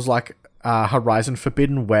why titles like Horizon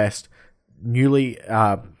Forbidden West,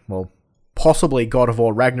 possibly God of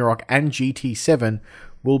War Ragnarok and GT7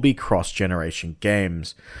 will be cross-generation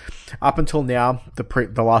games. Up until now,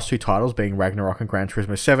 the last two titles, being Ragnarok and Gran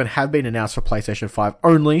Turismo 7, have been announced for PlayStation 5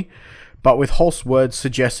 only, but with Holst's words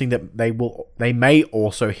suggesting that they may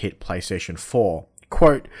also hit PlayStation 4.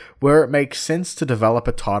 Quote, where it makes sense to develop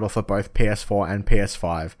a title for both PS4 and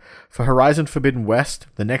PS5. For Horizon Forbidden West,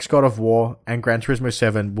 the next God of War, and Gran Turismo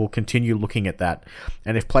 7 will continue looking at that.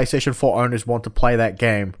 And if PlayStation 4 owners want to play that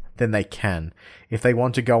game, then they can. If they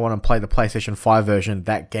want to go on and play the PlayStation 5 version,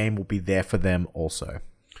 that game will be there for them also.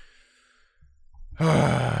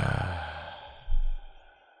 Now,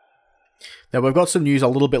 we've got some news a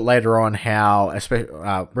little bit later on how,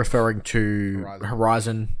 referring to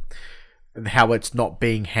Horizon, how it's not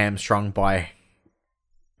being hamstrung by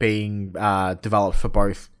being developed for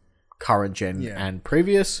both current gen Yeah. and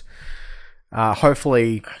previous.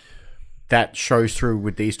 Hopefully that shows through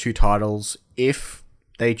with these two titles if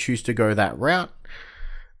they choose to go that route.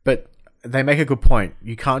 But they make a good point.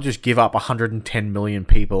 You can't just give up 110 million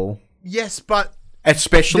people, Yes, but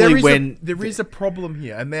especially when there is a problem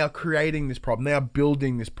here, and they are creating this problem. They are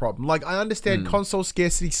building this problem. Like, I understand console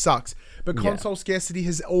scarcity sucks, but console scarcity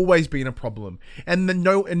has always been a problem. And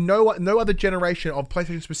no other generation of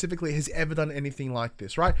PlayStation specifically has ever done anything like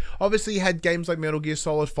this, right? Obviously, you had games like Metal Gear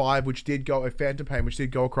Solid 5, which did go Phantom Pain, which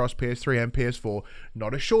did go across PS3 and PS4.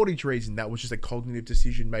 Not a shortage reason. That was just a cognitive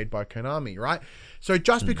decision made by Konami, right? So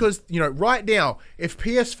just because, right now, if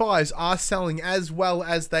PS5s are selling as well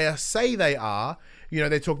as they say they are,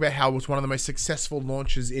 they talk about how it was one of the most successful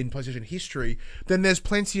launches in PlayStation history, then there's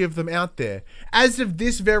plenty of them out there. As of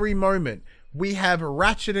this very moment, we have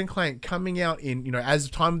Ratchet and Clank coming out in, as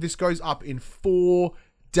the time this goes up, in 4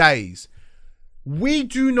 days. We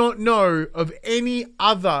do not know of any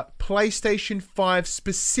other PlayStation 5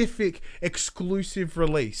 specific exclusive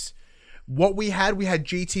release. What we had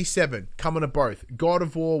GT7 coming to both. God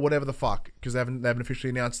of War, whatever the fuck, because they haven't officially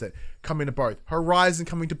announced it, coming to both. Horizon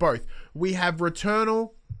coming to both. We have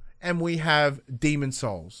Returnal and we have Demon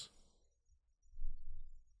Souls.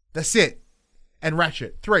 That's it. And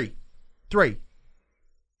Ratchet. Three.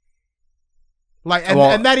 Like,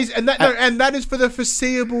 and that is for the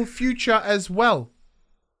foreseeable future as well.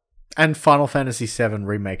 And Final Fantasy VII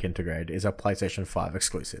Remake Integrate is a PlayStation 5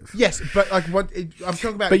 exclusive. Yes, but like I'm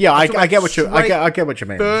talking about. But yeah, I get what you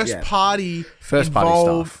mean. First party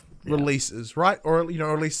stuff. Yeah. Releases, right? Or at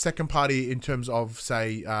least second party in terms of,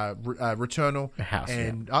 say, Returnal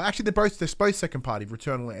and actually they're both second party,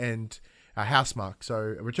 Returnal and Housemarque.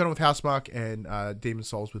 So Returnal with Housemarque and Demon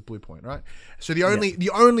Souls with Bluepoint, right? So the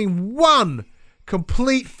only one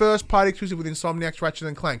complete first-party exclusive with Insomniac's Ratchet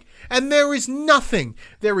and Clank. And there is nothing.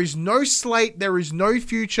 There is no slate. There is no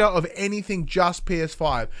future of anything just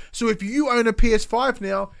PS5. So if you own a PS5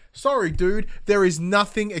 now, sorry, dude, there is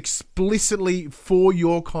nothing explicitly for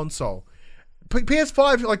your console.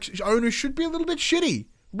 PS5 owners should be a little bit shitty.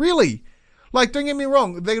 Really. Like, don't get me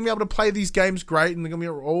wrong, they're going to be able to play these games great and they're going to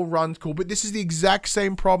be all run cool, but this is the exact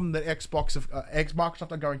same problem that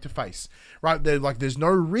Microsoft are going to face, right? There's no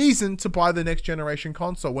reason to buy the next generation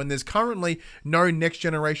console when there's currently no next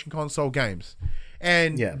generation console games.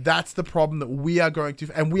 And that's the problem that we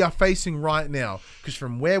are facing right now, because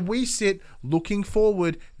from where we sit, looking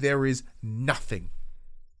forward, there is nothing.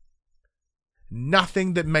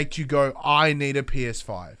 Nothing that makes you go, I need a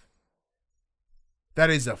PS5. That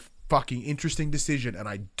is a fucking interesting decision, and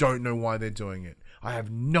I don't know why they're doing it. I have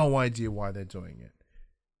no idea why they're doing it.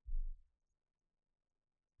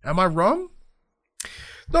 Am I wrong?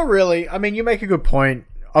 Not really. I mean, you make a good point.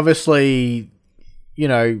 Obviously,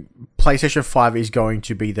 PlayStation 5 is going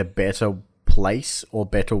to be the better place or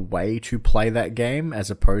better way to play that game as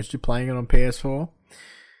opposed to playing it on PS4.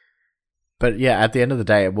 But yeah, at the end of the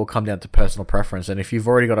day, it will come down to personal preference. And if you've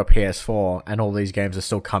already got a PS4 and all these games are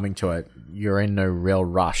still coming to it, you're in no real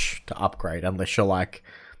rush to upgrade unless you're like,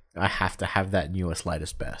 I have to have that newest,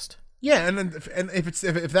 latest, best. Yeah, and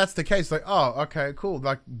if that's the case, like, oh, okay, cool.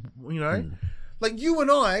 Like, like you and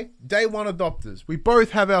I, day one adopters. We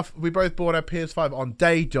both bought our PS5 on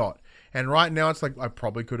day dot, and right now it's like I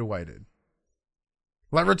probably could have waited.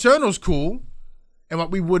 Like, Returnal's cool. And like,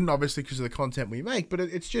 we wouldn't, obviously, because of the content we make, but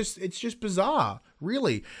it's just bizarre,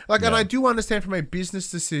 really. Like, and I do understand from a business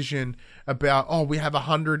decision about, we have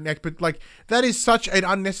 100 next, but like, that is such an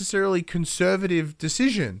unnecessarily conservative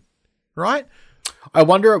decision, right? I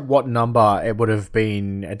wonder at what number it would have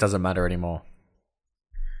been. It doesn't matter anymore.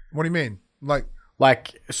 What do you mean?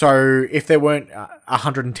 Like, so if there weren't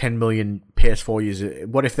 110 million PS4 users,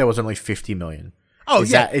 what if there was only 50 million? Oh,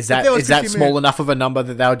 Is that small enough of a number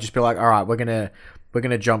that they would just be like, all right, we're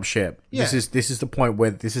gonna jump ship. Yeah. This is the point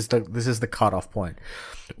where this is the cutoff point.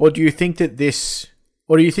 Or do you think that these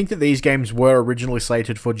games were originally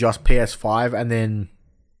slated for just PS5 and then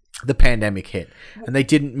the pandemic hit and they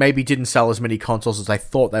didn't sell as many consoles as they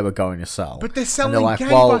thought they were going to sell? But they're selling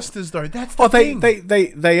gangbusters though. That's the thing.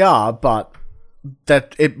 They are, but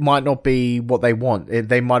that it might not be what they want.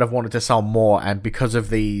 They might have wanted to sell more, and because of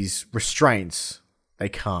these restraints, they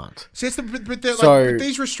can't. But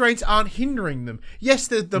these restraints aren't hindering them. Yes,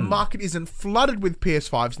 the market isn't flooded with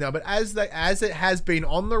PS5s now, but as it has been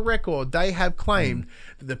on the record, they have claimed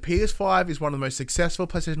that the PS5 is one of the most successful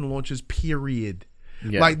PlayStation launches, period.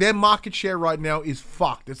 Yeah. Like their market share right now is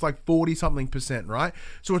fucked. It's like 40-something%, right?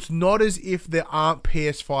 So it's not as if there aren't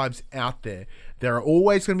PS5s out there. There are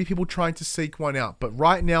always going to be people trying to seek one out. But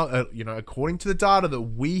right now, according to the data that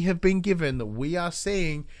we have been given, that we are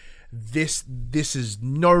seeing, this is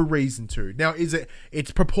no reason to. Now,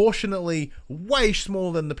 it's proportionately way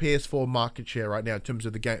smaller than the PS4 market share right now in terms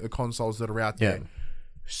of the consoles that are out there. Yeah.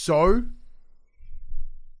 So,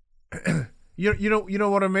 you know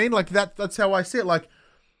what I mean? Like that's how I see it. Like,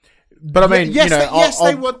 but I mean, yes,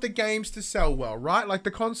 they want the games to sell well, right? Like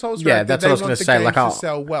the consoles, yeah, that's what I was going to say. Like, to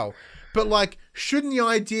sell well, but like, shouldn't the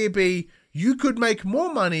idea be you could make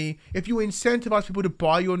more money if you incentivize people to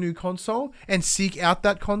buy your new console and seek out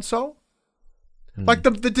that console? Like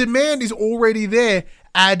the demand is already there.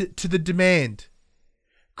 Add to the demand.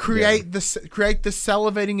 Create the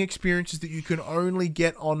salivating experiences that you can only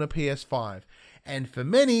get on a PS5. And for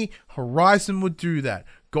many, Horizon would do that.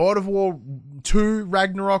 God of War 2,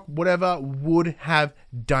 Ragnarok, whatever, would have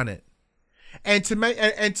done it. And to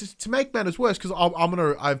make matters worse, because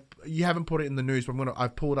you haven't put it in the news, but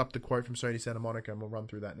I've pulled up the quote from Sony Santa Monica, and we'll run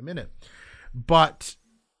through that in a minute. But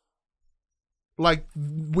like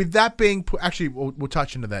with that being actually, we'll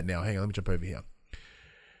touch into that now. Hang on, let me jump over here.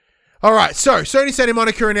 All right, so Sony Santa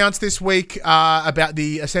Monica announced this week about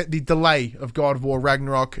the delay of God of War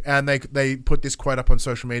Ragnarok, and they put this quote up on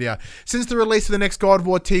social media. Since the release of the next God of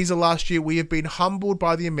War teaser last year, we have been humbled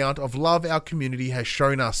by the amount of love our community has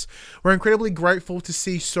shown us. We're incredibly grateful to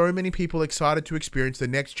see so many people excited to experience the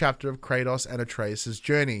next chapter of Kratos and Atreus'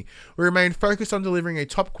 journey. We remain focused on delivering a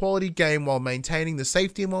top-quality game while maintaining the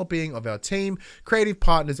safety and well-being of our team, creative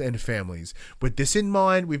partners, and families. With this in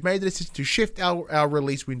mind, we've made the decision to shift our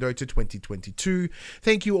release window to 2022.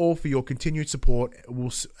 Thank you all for your continued support.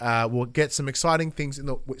 We'll get some exciting things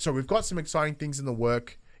we've got some exciting things in the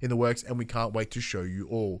works, and we can't wait to show you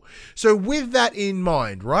all. So with that in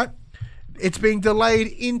mind, right? It's being delayed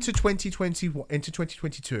into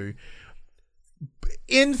 2022.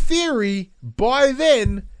 In theory, by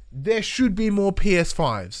then there should be more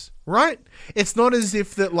PS5s, right? It's not as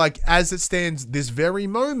if that, like, as it stands this very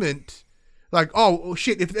moment, like, oh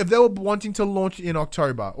shit, if they were wanting to launch in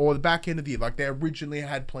October or the back end of the year, like they originally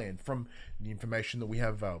had planned from the information that we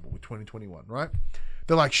have available with 2021, right?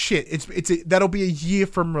 They're like, shit, that'll be a year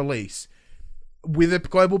from release. With a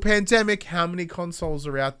global pandemic, how many consoles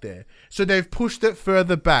are out there? So they've pushed it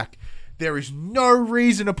further back. There is no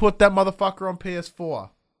reason to put that motherfucker on PS4.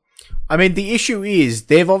 I mean, the issue is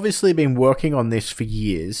they've obviously been working on this for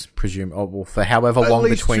years, for however long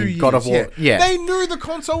between God of War. Yeah. They knew the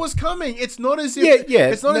console was coming. It's not as if the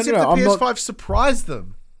PS5 surprised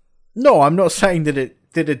them. No, I'm not saying that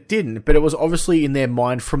it didn't, but it was obviously in their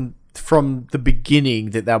mind from the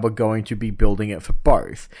beginning that they were going to be building it for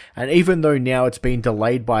both. And even though now it's been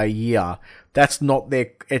delayed by a year, that's not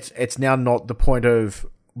it's now not the point of,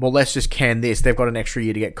 well, let's just can this. They've got an extra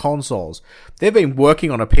year to get consoles. They've been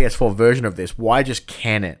working on a PS4 version of this. Why just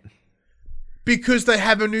can it? Because they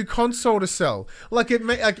have a new console to sell. Look, I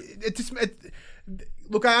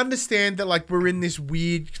understand that, like, we're in this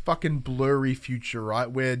weird fucking blurry future, right?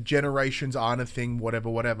 Where generations aren't a thing,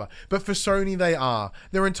 whatever. But for Sony, they are.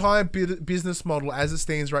 Their entire business model, as it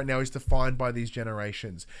stands right now, is defined by these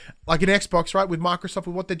generations. Like in Xbox, right? With Microsoft,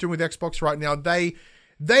 with what they're doing with Xbox right now, they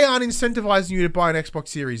aren't incentivizing you to buy an Xbox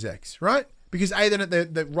Series X, right? Because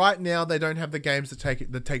right now they don't have the games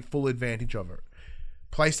that take full advantage of it.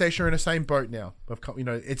 PlayStation are in the same boat now.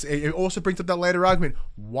 It also brings up that later argument.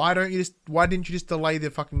 Why didn't you just delay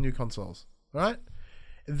the fucking new consoles, right?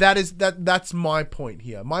 That's my point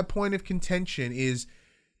here. My point of contention is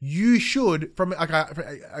you should, from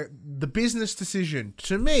the business decision,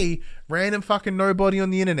 to me, random fucking nobody on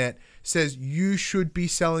the internet says you should be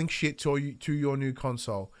selling shit to your new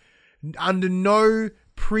console. Under no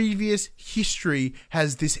previous history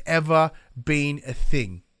has this ever been a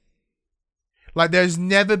thing. Like, there's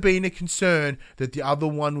never been a concern that the other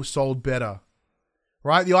one was sold better,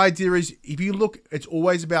 right? The idea is, if you look, it's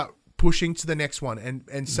always about pushing to the next one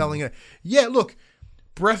and selling it. Yeah, look,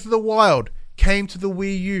 Breath of the Wild came to the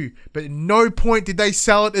Wii U, but at no point did they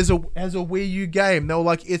sell it as a Wii U game. They were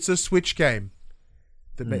like, it's a Switch game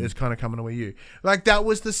that is kind of coming to Wii U. Like, that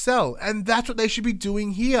was the sell, and that's what they should be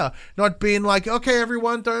doing here. Not being like, okay,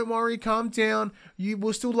 everyone, don't worry, calm down.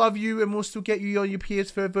 We'll still love you, and we'll still get you on your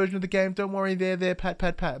PS4 version of the game. Don't worry, there,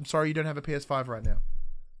 pat. I'm sorry you don't have a PS5 right now.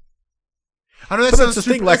 I know that sounds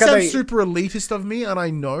super elitist of me, and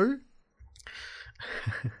I know.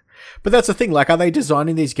 But that's the thing, like, are they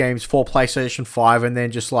designing these games for PlayStation 5 and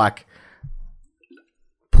then just, like,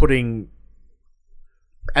 putting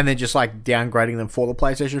and then just like downgrading them for the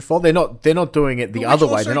PlayStation 4. They're not doing it the But other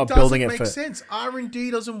which way. They're also not building it doesn't for. make sense.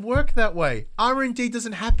 R&D doesn't work that way. R&D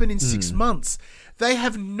doesn't happen in 6 months. They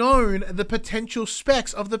have known the potential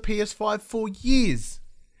specs of the PS5 for years.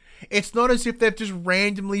 It's not as if they've just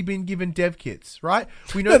randomly been given dev kits, right?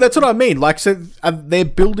 We know No, that's what I mean. Like, so they're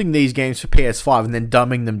building these games for PS5 and then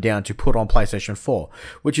dumbing them down to put on PlayStation 4,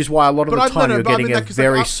 which is why a lot of the time you're getting a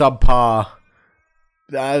very subpar,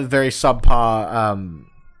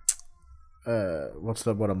 what's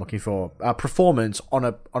the word I'm looking for? Performance on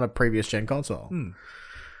a previous gen console. And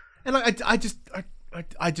like, I just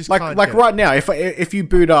Like can't like get right now, if you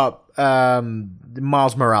boot up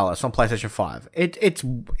Miles Morales on PlayStation 5,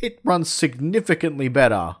 it runs significantly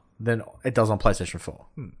better than it does on PlayStation 4.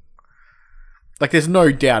 Like, there's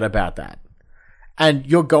no doubt about that. And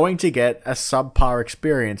you're going to get a subpar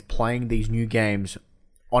experience playing these new games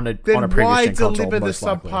on a Then previous why gen console. deliver the most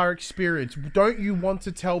likely. subpar experience? Don't you want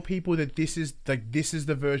to tell people that this is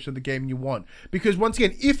the version of the game you want? Because once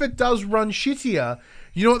again, if it does run shittier,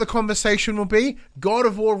 you know what the conversation will be? God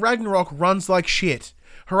of War Ragnarok runs like shit.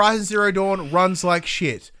 Horizon Zero Dawn runs like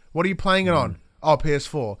shit. What are you playing it on? Oh,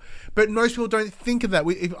 PS4. But most people don't think of that.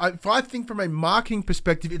 If I think from a marketing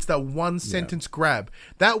perspective, it's that one sentence grab.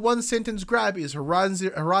 That one sentence grab is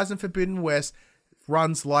Horizon Forbidden West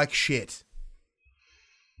runs like shit.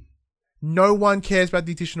 No one cares about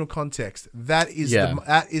the additional context. That is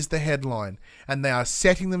the headline, and they are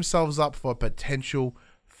setting themselves up for potential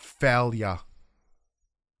failure,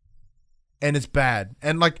 and it's bad.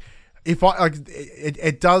 And like,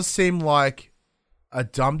 it does seem like a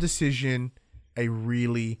dumb decision, a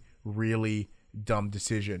really, really dumb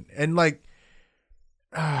decision, and like,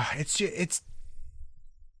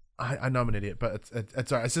 I know I'm an idiot, but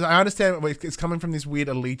it's all right. I understand it's coming from this weird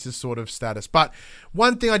elitist sort of status. But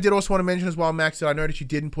one thing I did also want to mention as well, Max, that I noticed you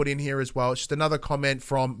didn't put in here as well. It's just another comment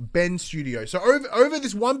from Ben Studio. So over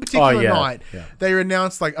this one particular night, they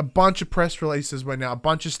announced like a bunch of press releases went out, a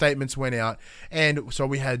bunch of statements went out. And so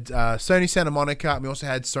we had Sony Santa Monica, and we also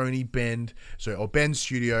had Sony Bend, or Ben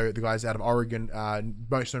Studio, the guys out of Oregon,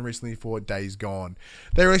 most known recently for Days Gone.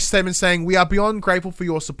 They released a statement saying, "We are beyond grateful for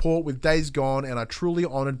your support with Days Gone and are truly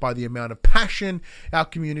honored by the amount of passion our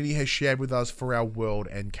community has shared with us for our world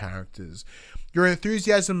and characters. Your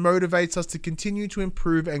enthusiasm motivates us to continue to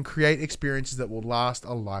improve and create experiences that will last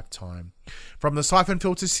a lifetime. From the Siphon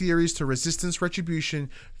Filter series to Resistance Retribution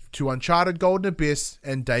to Uncharted Golden Abyss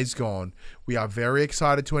and Days Gone, we are very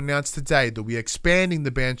excited to announce today that we are expanding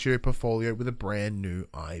the Banjo portfolio with a brand new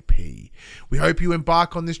IP. We hope you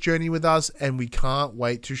embark on this journey with us, and we can't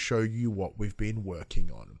wait to show you what we've been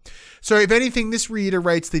working on." So if anything, this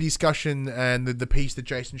reiterates the discussion and the piece that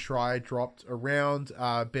Jason Schreier dropped around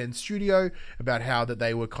Ben's studio about how that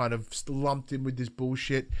they were kind of lumped in with this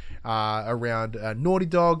bullshit around Naughty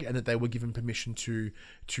Dog, and that they were given permission to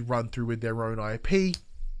run through with their own IP.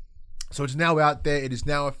 So it's now out there. It is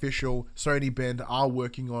now official. Sony Bend are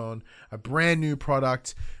working on a brand new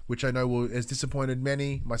product, which I know has disappointed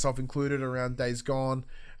many, myself included, around Days Gone.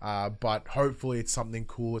 But hopefully it's something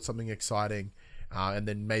cool. It's something exciting. And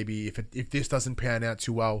then maybe if this doesn't pan out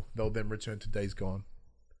too well, they'll then return to Days Gone.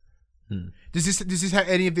 Does this have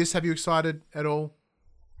any of this have you excited at all?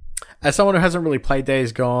 As someone who hasn't really played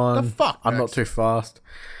Days Gone, The fuck, I'm Max? not too fast.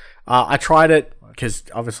 I tried it because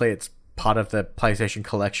obviously it's part of the PlayStation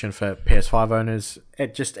collection for PS5 owners.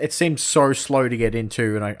 It seems so slow to get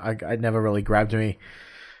into, and I never really grabbed me.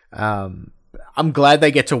 I'm glad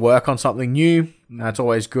they get to work on something new. It's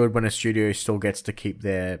always good when a studio still gets to keep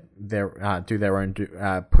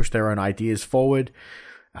push their own ideas forward.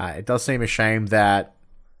 It does seem a shame that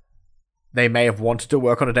they may have wanted to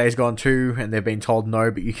work on a Days Gone 2 and they've been told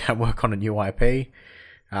no, but you can work on a new IP.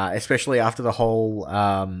 Especially after the whole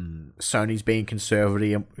Sony's being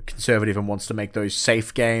conservative and wants to make those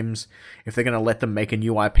safe games. If they're going to let them make a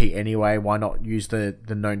new IP anyway, why not use the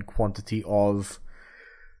known quantity of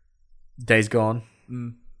Days Gone?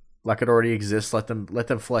 Like, it already exists. Let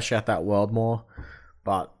them flesh out that world more.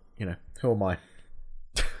 But, who am I?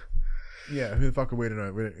 Yeah, who the fuck are we to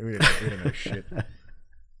know? We don't know shit.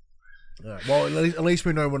 Well, at least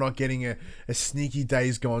we know we're not getting a sneaky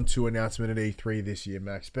Days Gone 2 announcement at E3 this year,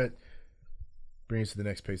 Max. But bring us to the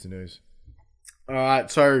next piece of news.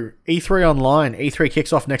 Alright, so E3 Online. E3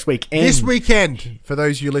 kicks off next weekend. This weekend, for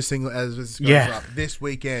those of you listening as this goes up. This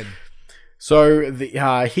weekend. So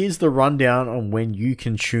here's the rundown on when you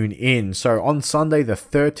can tune in. So on Sunday, the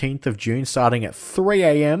 13th of June, starting at 3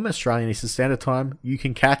 a.m. Australian Eastern Standard Time, you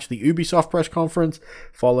can catch the Ubisoft press conference,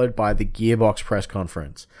 followed by the Gearbox press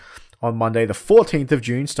conference. On Monday, the 14th of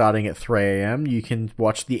June, starting at 3 a.m., you can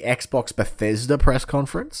watch the Xbox Bethesda press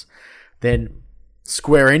conference. Then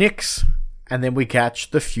Square Enix, and then we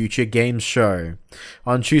catch the Future Games Show.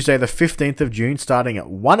 On Tuesday the 15th of June, starting at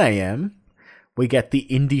 1 a.m, we get the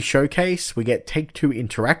Indie Showcase, we get Take-Two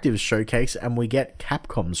Interactive's Showcase, and we get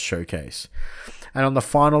Capcom's Showcase. And on the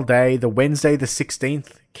final day, the Wednesday the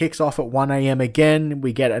 16th, kicks off at 1 a.m. again.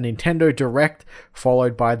 We get a Nintendo Direct,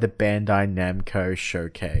 followed by the Bandai Namco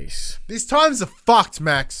Showcase. These times are fucked,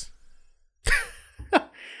 Max.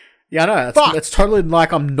 Yeah, I know. It's totally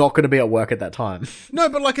like I'm not going to be at work at that time. No,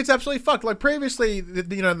 but like it's absolutely fucked. Like previously,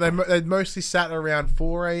 they mostly sat around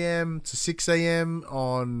 4 a.m. to 6 a.m.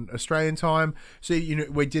 on Australian time, so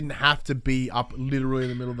we didn't have to be up literally in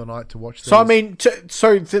the middle of the night to watch. So I mean,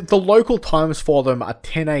 the local times for them are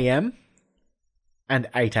 10 a.m. and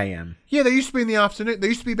 8 a.m. Yeah, they used to be in the afternoon. They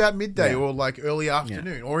used to be about midday or like early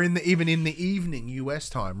afternoon, or even in the evening US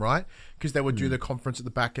time, right? Because they would do the conference at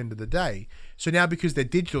the back end of the day. So now because they're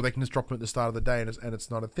digital, they can just drop them at the start of the day, and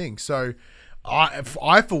it's not a thing. So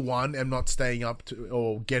I for one am not staying up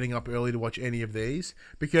or getting up early to watch any of these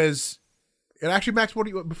because. And actually, Max,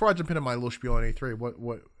 before I jump into my little spiel on E3,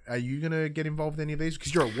 what are you gonna get involved in any of these?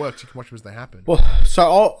 Because you're at work, so you can watch them as they happen. Well,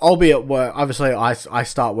 so I'll be at work. Obviously, I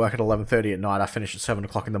start work at 11:30 at night. I finish at 7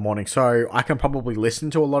 o'clock in the morning, so I can probably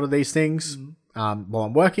listen to a lot of these things while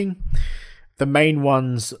I'm working. The main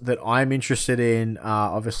ones that I'm interested in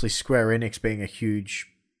are obviously Square Enix being a huge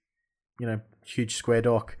Square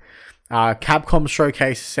doc. Capcom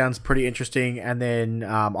Showcase sounds pretty interesting, and then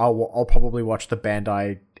I'll probably watch the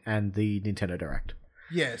Bandai and the Nintendo Direct.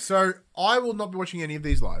 Yeah, so I will not be watching any of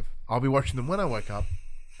these live. I'll be watching them when I wake up,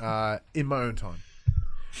 in my own time.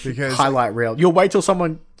 Because highlight reel. You'll wait till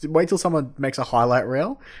someone makes a highlight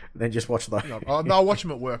reel, then just watch those. No, I'll watch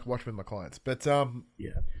them at work. I'll watch them with my clients. But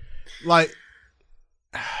yeah, like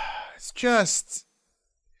it's just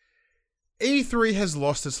E3 has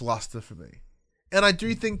lost its luster for me. And I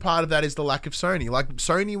do think part of that is the lack of Sony. Like,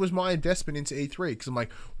 Sony was my investment into E3 because I'm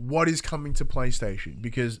like, what is coming to PlayStation?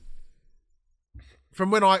 Because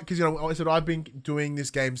I said I've been doing this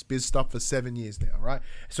games biz stuff for 7 years now, right?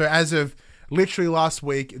 So as of literally last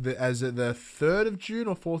week, as of the 3rd of June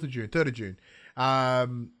or 4th of June? 3rd of June.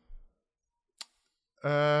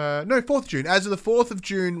 4th of June. As of the 4th of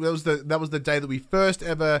June, that was the day that we first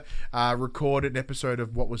ever recorded an episode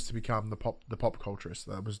of what was to become the pop culturist.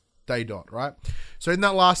 That was day dot, right? So in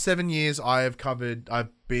that last 7 years, I've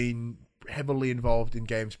been heavily involved in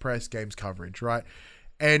games press, games coverage, right?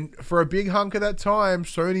 And for a big hunk of that time,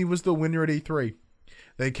 Sony was the winner at E3.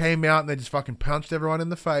 They came out and they just fucking punched everyone in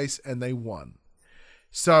the face and they won.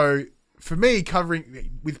 So for me,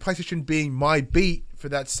 covering with PlayStation being my beat for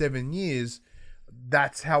that 7 years,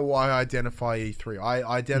 that's how I identify E3. I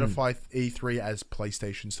identify E3 as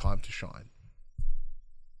PlayStation's time to shine.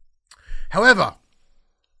 However,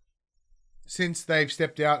 since they've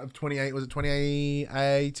stepped out of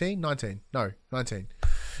 2018? 19. No, 19.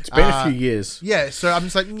 It's been a few years. Yeah, so I'm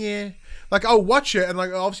just like, yeah. Like, I'll watch it, and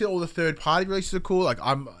like, obviously all the third-party releases are cool. Like,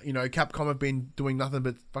 Capcom have been doing nothing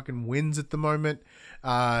but fucking wins at the moment.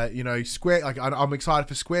 Square, like, I'm excited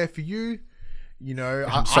for Square for you.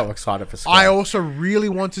 I'm so excited for Square. I also really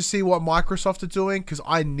want to see what Microsoft are doing because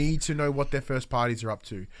I need to know what their first parties are up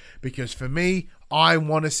to. Because for me, I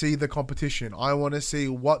want to see the competition. I want to see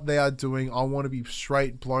what they are doing. I want to be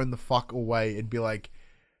straight blown the fuck away and be like,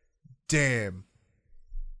 damn.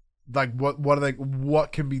 Like,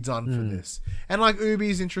 what can be done for this? And like,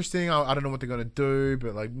 Ubi's interesting. I don't know what they're going to do,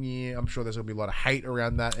 but like, yeah, I'm sure there's going to be a lot of hate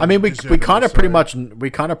around that. I mean, we kind of pretty much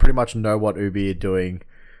know what Ubi are doing.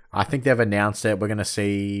 I think they've announced it. We're going to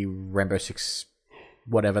see Rainbow Six,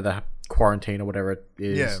 whatever the quarantine or whatever it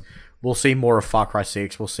is. Yeah. We'll see more of Far Cry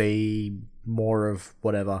 6. We'll see more of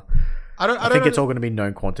whatever. I think it's all going to be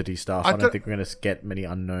known quantity stuff. I don't think we're going to get many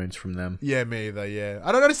unknowns from them. Yeah, me either, yeah.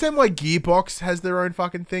 I don't understand why Gearbox has their own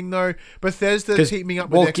fucking thing, though. Bethesda teaming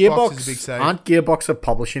up with Xbox is a big save. Aren't Gearbox a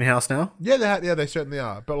publishing house now? Yeah, they certainly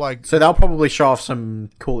are. But like, so they'll probably show off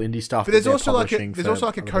some cool indie stuff. But there's also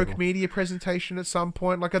like a Koch Media presentation at some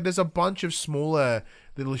point. Like, there's a bunch of smaller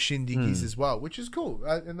little shindigies as well, which is cool.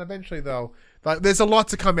 And eventually there's a lot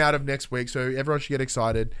to come out of next week, so everyone should get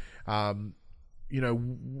excited. It's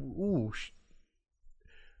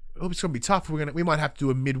gonna be tough. We might have to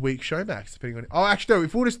do a midweek show, Max, depending on. Oh, actually, no.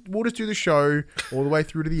 If we'll just do the show all the way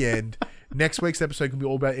through to the end. Next week's episode can be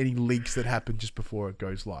all about any leaks that happen just before it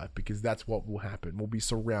goes live, because that's what will happen. We'll be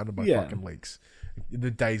surrounded by fucking leaks in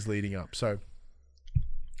the days leading up. So,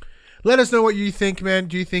 let us know what you think, man.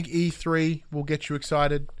 Do you think E3 will get you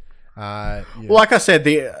excited? Well, like I said,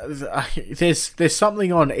 there's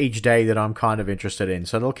something on each day that I'm kind of interested in,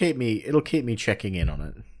 so it'll keep me checking in on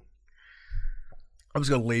it. I'm just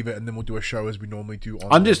gonna leave it, and then we'll do a show as we normally do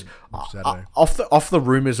on. I'm just Saturday. off the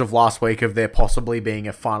rumors of last week of there possibly being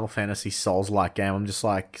a Final Fantasy Souls-like game. I'm just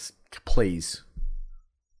like, please.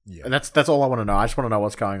 Yeah, And that's all I want to know. I just want to know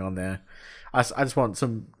what's going on there. I just want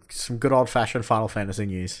some good old-fashioned Final Fantasy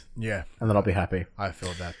news. yeah, And then I'll be happy. I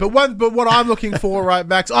feel that. But what I'm looking for, right,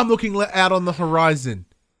 Max? I'm looking out on the horizon.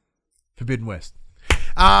 Forbidden West.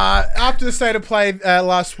 After the state of play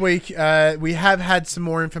last week, we have had some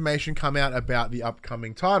more information come out about the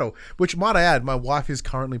upcoming title, which, might I add, my wife is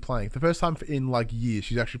currently playing. For the first time in like years,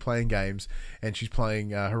 she's actually playing games, and she's playing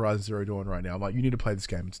Horizon Zero Dawn right now. I'm like, you need to play this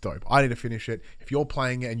game. It's dope. I need to finish it. If you're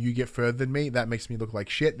playing it and you get further than me, that makes me look like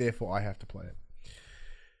shit. Therefore, I have to play it.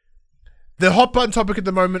 The hot button topic at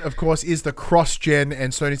the moment, of course, is the cross-gen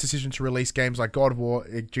and Sony's decision to release games like God of War,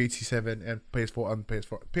 GT7, and PS4 on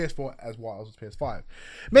PS4 as well as PS5.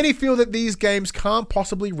 Many feel that these games can't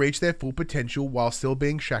possibly reach their full potential while still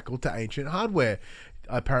being shackled to ancient hardware.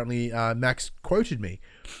 Apparently, Max quoted me.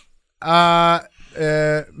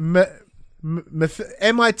 Mithijs.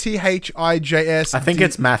 I think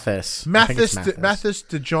it's Mathis. Mathis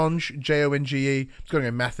DeJonge, Jonge. It's going to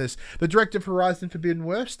go Mathis. The director of Horizon Forbidden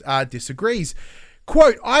West disagrees.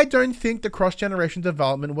 Quote, I don't think the cross-generation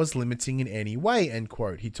development was limiting in any way, end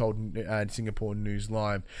quote, he told Singapore News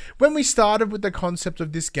Live. When we started with the concept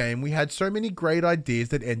of this game, we had so many great ideas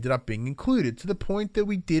that ended up being included, to the point that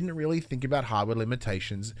we didn't really think about hardware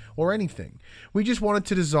limitations or anything. We just wanted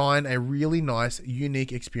to design a really nice,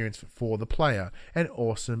 unique experience for the player, an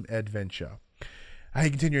awesome adventure. He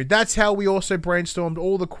continued, that's how we also brainstormed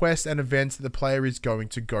all the quests and events that the player is going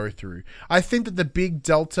to go through. I think that the big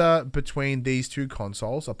delta between these two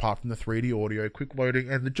consoles, apart from the 3D audio, quick loading,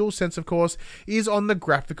 and the DualSense, of course, is on the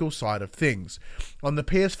graphical side of things. On the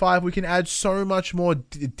PS5, we can add so much more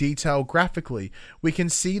detail graphically. We can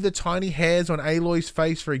see the tiny hairs on Aloy's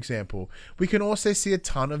face, for example. We can also see a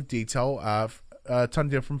ton of detail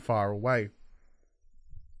from far away.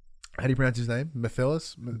 How do you pronounce his name?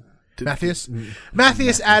 Matthias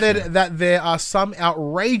added that there are some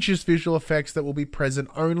outrageous visual effects that will be present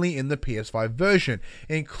only in the PS5 version,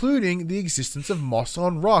 including the existence of moss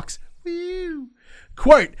on rocks. Woo.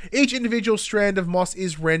 Quote, each individual strand of moss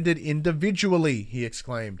is rendered individually, he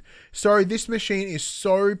exclaimed. So this machine is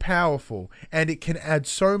so powerful, and it can add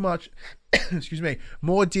so much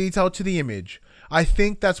more detail to the image. I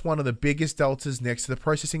think that's one of the biggest deltas next to the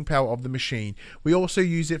processing power of the machine. We also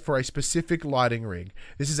use it for a specific lighting rig.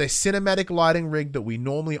 This is a cinematic lighting rig that we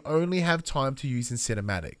normally only have time to use in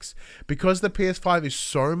cinematics. Because the PS5 is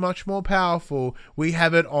so much more powerful, we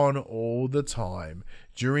have it on all the time.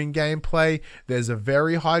 During gameplay, there's a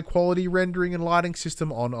very high quality rendering and lighting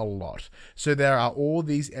system on a lot. So there are all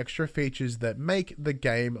these extra features that make the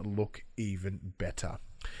game look even better.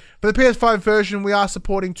 For the PS5 version, we are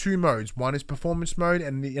supporting two modes. One is performance mode,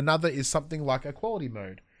 and another is something like a quality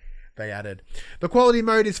mode, they added. The quality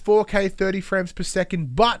mode is 4K 30 frames per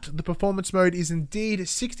second, but the performance mode is indeed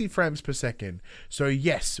 60 frames per second. So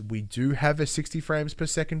yes, we do have a 60 frames per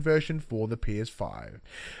second version for the PS5.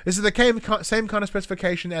 This is the same kind of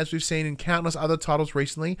specification as we've seen in countless other titles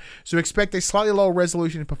recently, so expect a slightly lower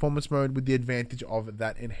resolution in performance mode with the advantage of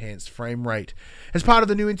that enhanced frame rate. As part of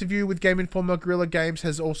the new interview with Game Informer, Guerrilla Games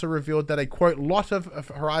has also revealed that a quote lot of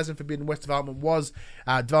Horizon Forbidden West development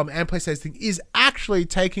and playtesting testing is actually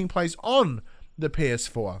taking place on the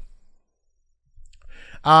PS4.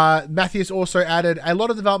 Matthias also added, a lot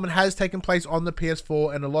of development has taken place on the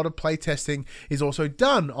PS4 and a lot of playtesting is also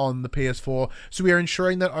done on the PS4, so we are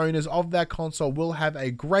ensuring that owners of that console will have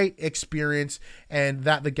a great experience and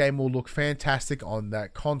that the game will look fantastic on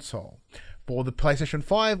that console. For the PlayStation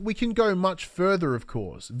 5, we can go much further, of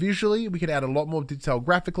course. Visually, we can add a lot more detail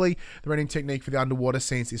graphically. The rendering technique for the underwater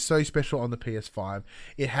scenes is so special on the PS5.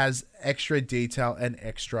 It has extra detail and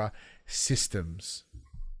extra systems.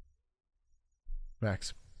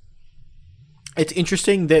 Max. It's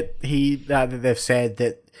interesting that that they've said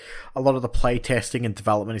that a lot of the play testing and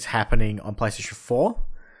development is happening on PlayStation 4.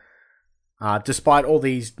 Despite all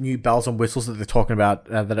these new bells and whistles that they're talking about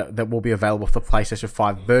that will be available for the PlayStation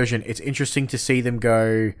 5 version, it's interesting to see them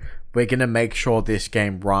go, we're going to make sure this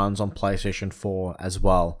game runs on PlayStation 4 as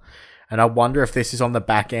well. And I wonder if this is on the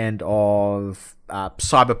back end of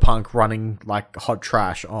Cyberpunk running like hot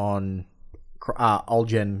trash on old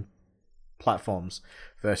gen platforms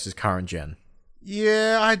versus current gen.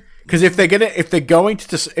 Yeah, because if they're going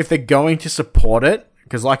to support it,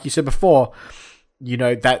 because like you said before, you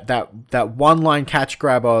know, that one line catch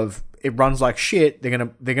grab of it runs like shit, they're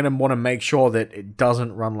gonna want to make sure that it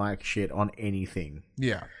doesn't run like shit on anything.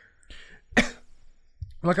 Yeah.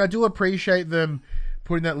 Like, I do appreciate them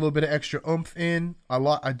putting that little bit of extra oomph in.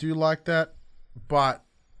 I do like that. but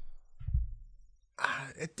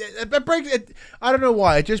it breaks it. I don't know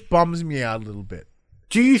why. It just bums me out a little bit.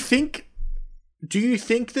 Do you think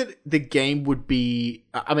that the game would be?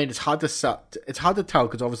 I mean, it's hard to tell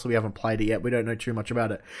because obviously we haven't played it yet. We don't know too much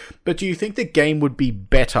about it. But do you think the game would be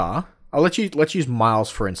better? Let's use Miles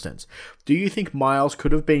for instance. Do you think Miles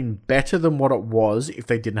could have been better than what it was if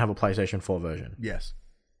they didn't have a PlayStation 4 version? Yes.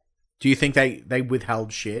 Do you think they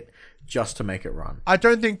withheld shit just to make it run? I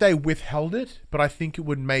don't think they withheld it, but I think it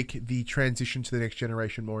would make the transition to the next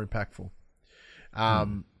generation more impactful.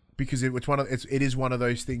 Because it is one of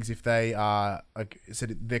those things. If they are, like I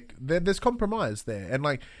said, there's compromise there, and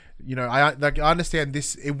I understand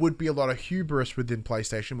this. It would be a lot of hubris within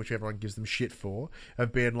PlayStation, which everyone gives them shit for,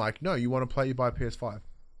 of being like, no, you want to play, you buy a PS5.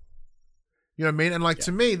 You know what I mean? And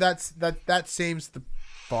to me, that seems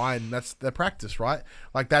fine. That's the practice, right?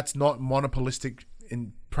 Like that's not monopolistic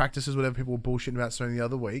in practices, whatever people were bullshitting about Sony the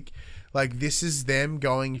other week. Like this is them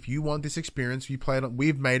going, if you want this experience, you play it.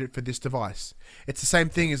 We've made it for this device. It's the same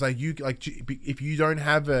thing as if you don't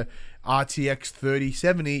have a RTX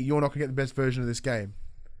 3070, you're not gonna get the best version of this game.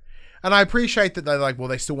 And I appreciate that they're like, well,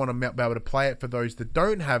 they still want to be able to play it for those that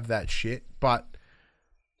don't have that shit. But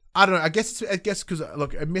I don't know. I guess because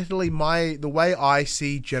look, admittedly, the way I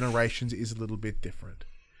see generations is a little bit different.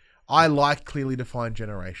 I like clearly defined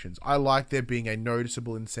generations. I like there being a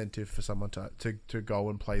noticeable incentive for someone to go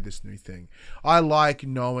and play this new thing. I like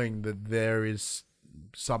knowing that there is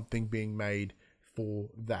something being made for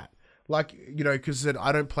that. Like, because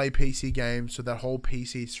I don't play PC games, so that whole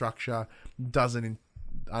PC structure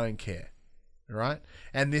I don't care. All right?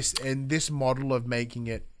 And this model of making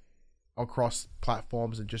it across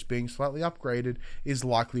platforms and just being slightly upgraded is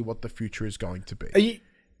likely what the future is going to be.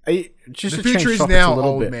 Just the future is now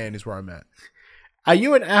old man is where I'm at. Are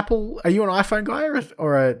you an iPhone guy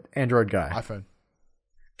or an Android guy? iPhone.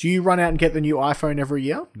 Do you run out and get the new iPhone every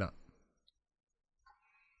year? No.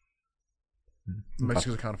 Mostly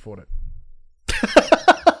because I can't afford it.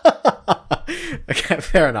 Okay,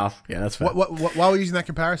 fair enough. Yeah, that's fair. Why are we using that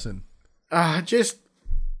comparison? Just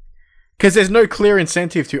because there's no clear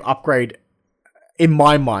incentive to upgrade. In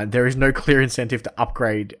my mind, there is no clear incentive to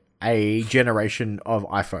upgrade a generation of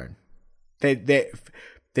iPhone. They're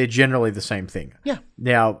generally the same thing. Yeah.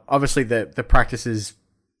 Now, obviously, the practice is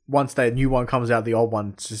once the new one comes out, the old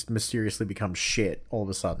one just mysteriously becomes shit all of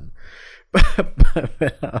a sudden.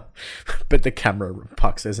 But the camera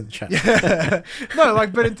pucks isn't changed. Yeah. No,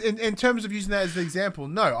 but in terms of using that as an example,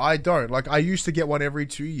 no, I don't. Like, I used to get one every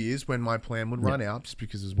 2 years when my plan would run out, just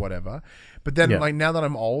because it's whatever. But then, now that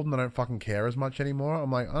I'm old and I don't fucking care as much anymore,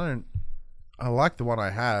 I'm like, I like the one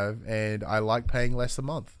I have, and I like paying less a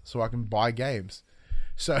month so I can buy games.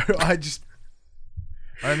 So I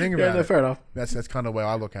don't think about it. Fair enough. That's kind of where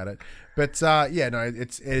I look at it. But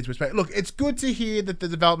it is respect. Look, it's good to hear that the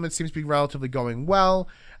development seems to be relatively going well.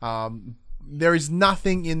 There is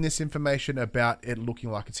nothing in this information about it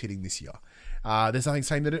looking like it's hitting this year. There's nothing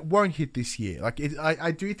saying that it won't hit this year. Like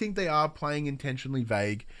I do think they are playing intentionally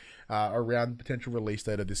vague around the potential release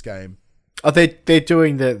date of this game. Oh, they're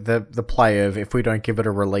doing the play of if we don't give it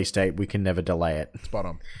a release date, we can never delay it. Spot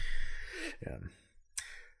on. Yeah.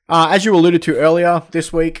 As you alluded to earlier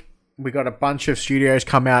this week, we got a bunch of studios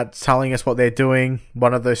come out telling us what they're doing.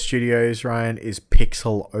 One of those studios, Ryan, is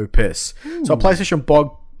Pixel Opus. Ooh. So a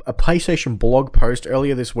PlayStation blog post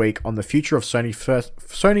earlier this week on the future of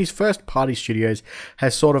Sony's first-party studios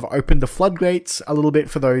has sort of opened the floodgates a little bit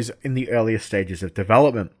for those in the earlier stages of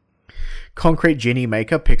development. Concrete Genie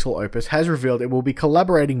maker Pixel Opus has revealed it will be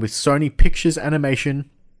collaborating with Sony Pictures Animation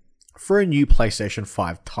for a new PlayStation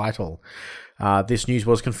 5 title. This news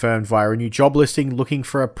was confirmed via a new job listing looking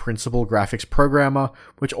for a principal graphics programmer,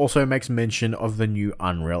 which also makes mention of the new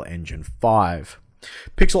Unreal Engine 5.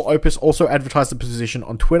 Pixel Opus also advertised the position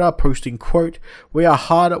on Twitter, posting, quote, "We are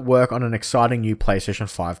hard at work on an exciting new PlayStation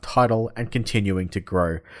 5 title and continuing to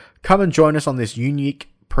grow. Come and join us on this unique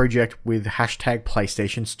project with hashtag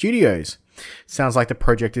PlayStation Studios. Sounds like the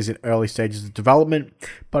project is in early stages of development,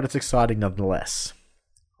 but it's exciting nonetheless."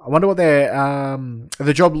 I wonder what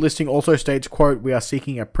the job listing also states, quote, "We are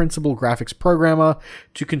seeking a principal graphics programmer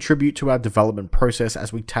to contribute to our development process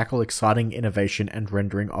as we tackle exciting innovation and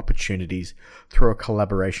rendering opportunities through a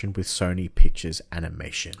collaboration with Sony Pictures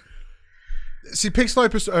Animation." See, Pixel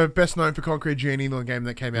Opus are best known for Concrete Genie, the game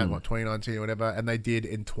that came out in 2019 or whatever, and they did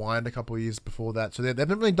Entwined a couple of years before that. So they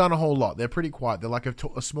haven't really done a whole lot. They're pretty quiet. They're like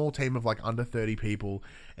a small team of like under 30 people,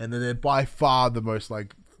 and then they're by far the most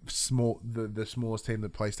like the smallest team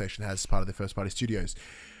that PlayStation has as part of their first party studios.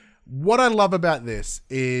 What I love about this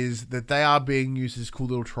is that they are being used as cool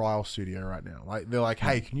little trial studio right now. Like they're like,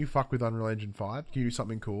 hey, can you fuck with Unreal Engine 5? Can you do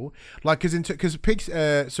something cool? Like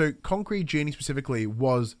so Concrete Genie specifically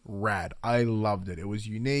was rad. I loved it. It was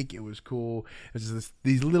unique. It was cool. There's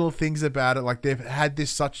these little things about it. Like they've had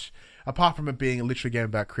this such, apart from it being a literally game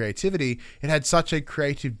about creativity, it had such a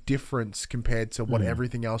creative difference compared to what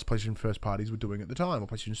everything else PlayStation first parties were doing at the time, or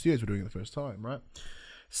PlayStation Studios were doing at the first time, right?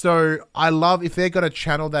 So I love if they're going to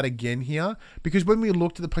channel that again here, because when we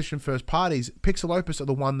looked at the PlayStation first parties, Pixel Opus are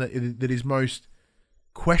the one that is most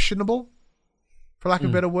questionable, for lack of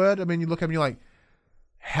a better word. I mean, you look at them and you're like,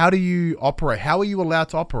 how do you operate? How are you allowed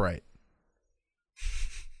to operate?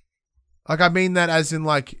 Like, I mean that as in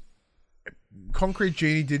like, Concrete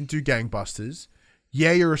Genie didn't do gangbusters.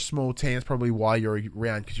 Yeah, you're a small team. That's probably why you're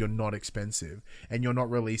around, because you're not expensive and you're not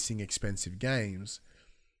releasing expensive games.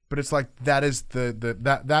 But it's like that is the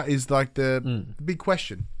big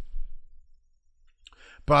question.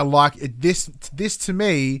 But I like it. This to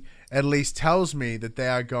me at least tells me that they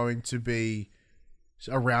are going to be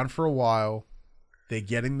around for a while. They're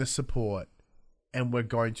getting the support, and we're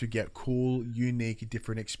going to get cool, unique,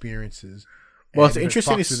 different experiences. Well, and it's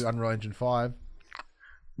interesting with Unreal Engine 5.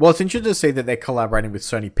 Well, it's interesting to see that they're collaborating with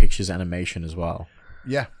Sony Pictures Animation as well.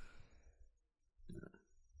 Yeah.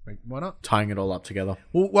 Like, why not? Tying it all up together.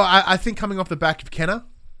 Well, I think coming off the back of Kenna,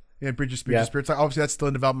 Bridge of Spirits, like obviously that's still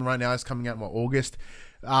in development right now. It's coming out in August.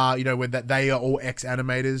 Where that they are all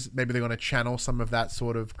ex-animators. Maybe they're going to channel some of that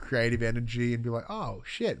sort of creative energy and be like, oh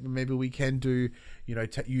shit, maybe we can do,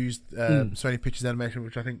 use Sony Pictures Animation,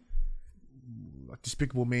 which I think like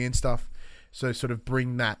Despicable Me and stuff. So sort of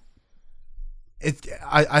bring that.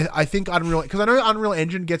 I think Unreal, because I know Unreal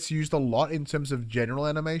Engine gets used a lot in terms of general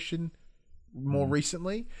animation more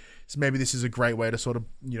recently. So maybe this is a great way to sort of,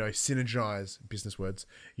 synergize, business words,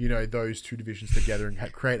 those two divisions together and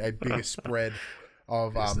create a bigger spread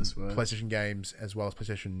of PlayStation games as well as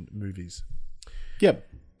PlayStation movies. Yep.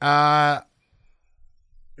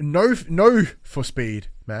 No for Speed,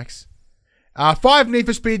 Max. 5 Need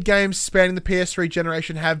for Speed games spanning the PS3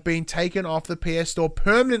 generation have been taken off the PS Store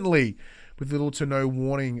permanently, with little to no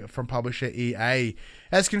warning from publisher EA.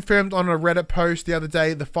 As confirmed on a Reddit post the other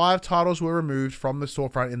day, the 5 titles were removed from the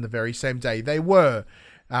storefront in the very same day. They were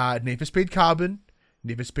Need for Speed Carbon,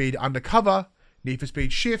 Need for Speed Undercover, Need for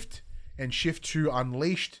Speed Shift, and Shift 2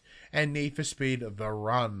 Unleashed, and Need for Speed The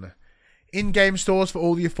Run. In-game stores for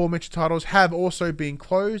all the aforementioned titles have also been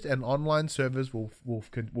closed, and online servers will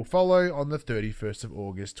follow on the 31st of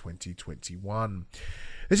August 2021.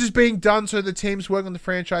 This is being done so the teams working on the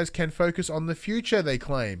franchise can focus on the future, they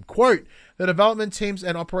claim. Quote, the development teams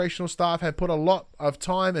and operational staff have put a lot of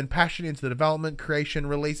time and passion into the development, creation,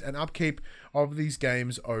 release, and upkeep of these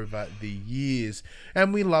games over the years,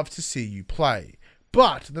 and we love to see you play.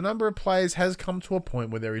 But the number of players has come to a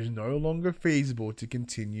point where there is no longer feasible to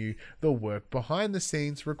continue the work behind the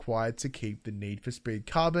scenes required to keep the Need for Speed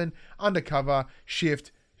Carbon, Undercover,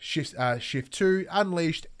 Shift 2,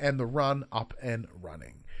 Unleashed, and The Run up and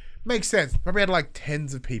running. Makes sense. Probably had like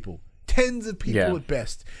tens of people at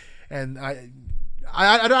best. And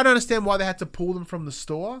I don't understand why they had to pull them from the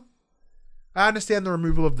store. I understand the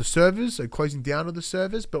removal of the servers, so closing down of the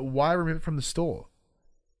servers, but why remove it from the store?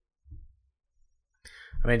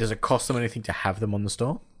 I mean, does it cost them anything to have them on the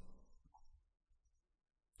store?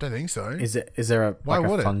 Don't think so. Is there a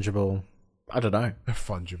fungible? I don't know. A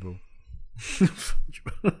fungible.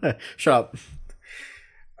 Shut up.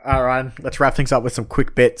 All right, let's wrap things up with some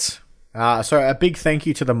quick bits. So a big thank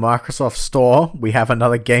you to the Microsoft Store. We have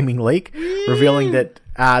another gaming leak revealing that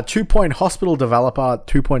 2 Point Hospital developer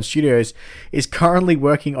 2 Point Studios is currently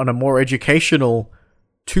working on a more educational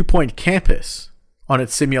 2 Point Campus on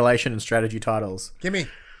its simulation and strategy titles. Gimme.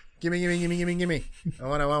 I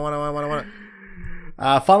want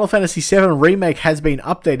it. Final Fantasy VII Remake has been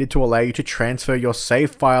updated to allow you to transfer your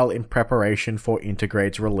save file in preparation for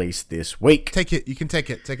Intergrade's release this week. Take it. You can take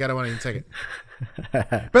it. Take it. I don't want to even take it.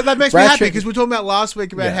 But that makes me happy because we were talking about last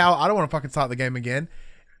week about how I don't want to fucking start the game again.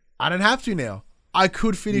 I don't have to now. I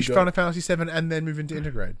could finish Final Fantasy VII and then move into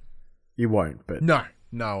Intergrade. You won't, but... No,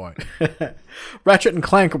 I won't. Ratchet &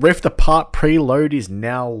 Clank Rift Apart preload is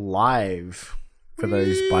now live for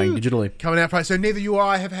those buying digitally. Coming out Friday. So neither you or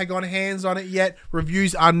I have gone hands on it yet.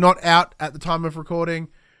 Reviews are not out at the time of recording.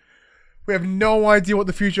 We have no idea what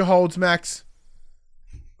the future holds, Max.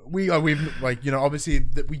 Obviously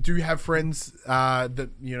that we do have friends that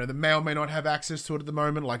may or may not have access to it at the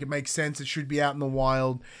moment. Like, it makes sense. It should be out in the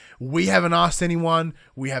wild. We haven't asked anyone.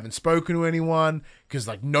 We haven't spoken to anyone because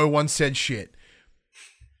no one said shit.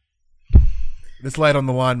 Let's lay it on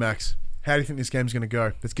the line, Max. How do you think this game's going to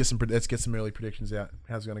go? Let's get some early predictions out.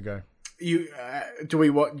 How's it going to go?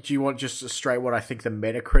 Do you want just straight what I think the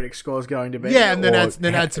Metacritic score is going to be? Yeah, and then add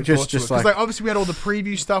some thoughts to it. Because like obviously we had all the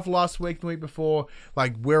preview stuff last week, the week before.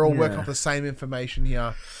 Like we're all working off the same information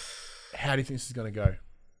here. How do you think this is going to go?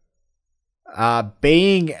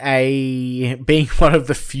 Being one of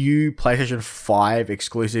the few PlayStation 5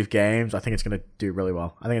 exclusive games, I think it's going to do really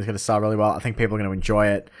well. I think it's going to sell really well. I think people are going to enjoy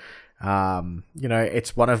it.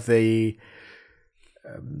 It's one of the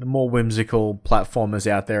more whimsical platformers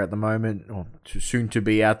out there at the moment, or soon to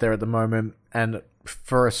be out there at the moment. And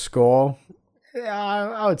for a score,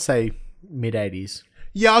 I would say mid-80s.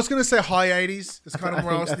 Yeah, I was going to say high 80s. That's kind of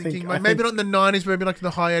where I was thinking. Maybe not in the 90s, maybe like in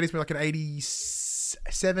the high 80s, maybe like an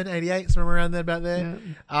 87, 88, somewhere around there, about there.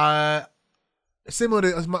 Yeah. Similar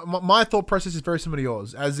to my thought process is very similar to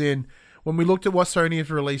yours. As in, when we looked at what Sony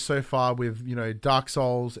has released so far with Dark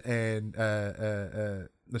Souls and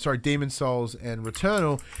Demon Souls and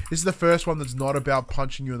Returnal, this is the first one that's not about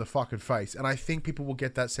punching you in the fucking face. And I think people will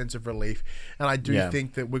get that sense of relief. And I do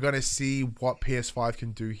think that we're going to see what PS5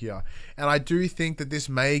 can do here. And I do think that this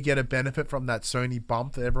may get a benefit from that Sony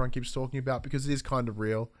bump that everyone keeps talking about, because it is kind of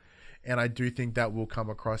real. And I do think that will come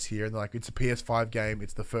across here. And like, it's a PS5 game.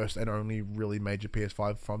 It's the first and only really major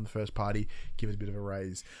PS5 from the first party. Give it a bit of a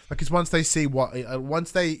raise. Like, because once they see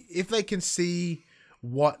if they can see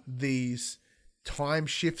what these time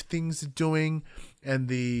shift things are doing, and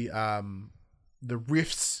the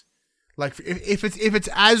rifts, like if it's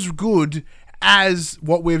as good as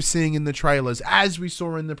what we're seeing in the trailers, as we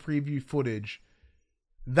saw in the preview footage,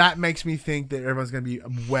 that makes me think that everyone's going to be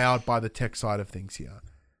wowed by the tech side of things here.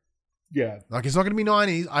 Yeah, like it's not going to be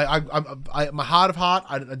 90s. I my heart of heart,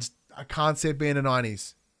 I can't see it being a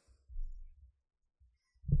 90s.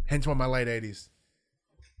 Hence why my late 80s.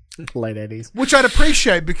 Late 80s. Which I'd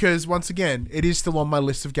appreciate, because once again, it is still on my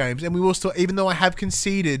list of games, and we will still, even though I have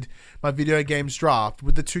conceded my video games draft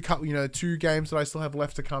with the two games that I still have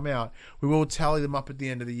left to come out, we will tally them up at the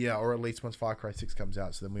end of the year, or at least once Far Cry 6 comes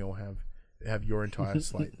out, so then we all have your entire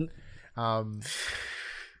slate.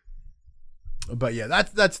 But yeah,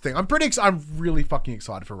 that's the thing. I'm really fucking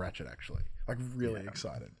excited for Ratchet, actually. Like, really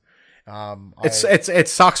excited. It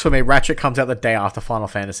sucks for me. Ratchet comes out the day after Final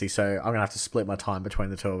Fantasy, so I'm gonna have to split my time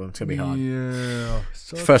between the two of them. It's gonna be hard. Yeah.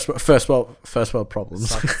 First world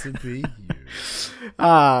problems. Sucks to be you.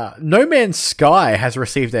 No Man's Sky has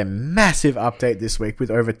received a massive update this week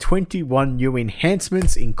with over 21 new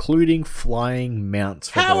enhancements, including flying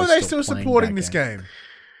mounts. How are they still supporting this game?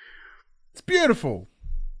 It's beautiful.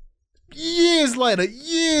 Years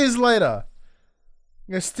later,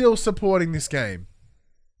 they're still supporting this game.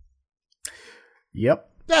 Yep.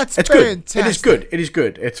 It's fantastic. Good. It is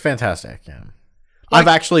good. It's fantastic. Yeah. Like,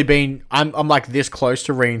 I'm like this close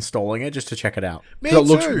to reinstalling it just to check it out. Me too. It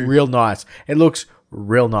looks real nice.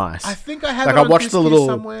 I think I have like, it on PSP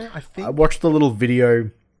somewhere. I watched the little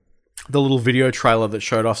video trailer that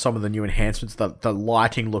showed off some of the new enhancements. The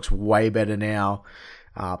lighting looks way better now.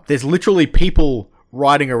 There's literally people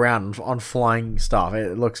riding around on flying stuff.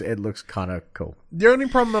 It looks kind of cool. The only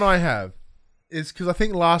problem that I have is because I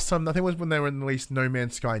think last time, it was when they released No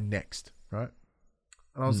Man's Sky Next, right?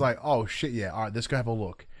 And I was like, oh shit, yeah, all right, let's go have a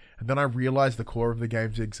look. And then I realized the core of the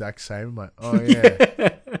game's the exact same. I'm like, oh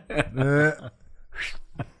yeah.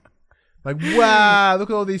 Like, wow, look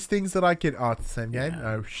at all these things that I can. Oh, it's the same game.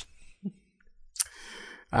 Yeah.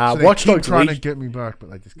 Oh, so Watch Dogs trying to get me back,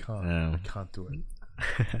 but they just can't. Yeah. They can't do it.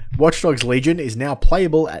 Watch Dogs Legion is now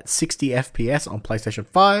playable at 60 FPS on PlayStation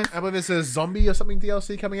 5. I believe there's a zombie or something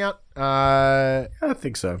DLC coming out. I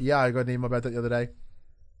think so. Yeah, I got an email about that the other day.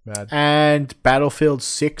 Mad. And Battlefield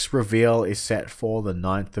 6 reveal is set for the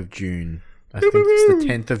 9th of June. I think it's the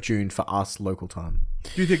 10th of June for us local time.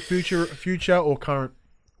 Do you think future or current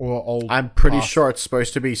or old? I'm pretty sure it's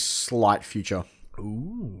supposed to be slight future.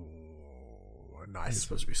 Ooh, nice. It's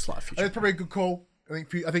supposed to be slight future. It's probably a good call. I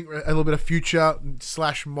think a little bit of future /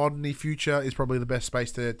 moderny future is probably the best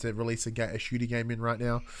space to release a shooter game in right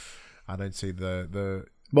now. I don't see the.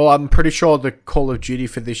 Well, I'm pretty sure the Call of Duty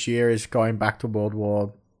for this year is going back to World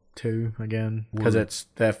War II again, because that's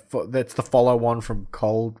the follow-on from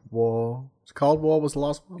Cold War. Cold War was the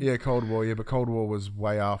last one. Yeah, Cold War. Yeah, but Cold War was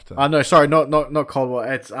way after. No, sorry, not Cold War.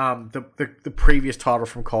 It's the previous title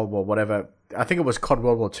from Cold War, whatever. I think it was COD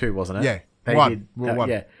World War II, wasn't it? Yeah, One.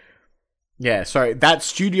 Yeah. Yeah, sorry. That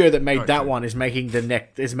studio that made that one is making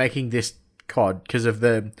this COD because of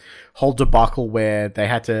the whole debacle where they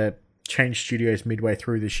had to change studios midway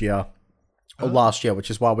through this year or last year, which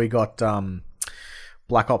is why we got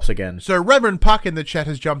Black Ops again. So Reverend Puck in the chat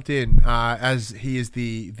has jumped in as he is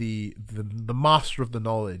the master of the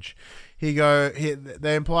knowledge.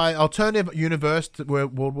 They imply alternative universe to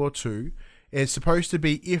World War II is supposed to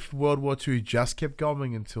be if World War II just kept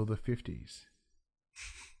going until the 50s.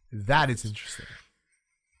 That is interesting.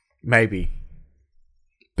 Maybe.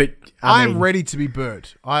 But I'm ready to be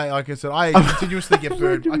burnt. I continuously get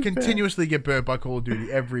burnt. I continuously get burnt by Call of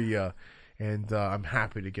Duty every year, and I'm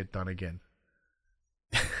happy to get done again.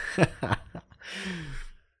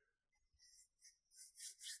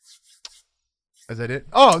 Is that it?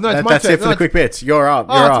 Oh no, it's my that's turn. it for the quick bits. You're up.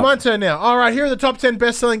 It's my turn now. All right, here are the top 10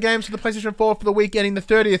 best-selling games for the PlayStation 4 for the week ending the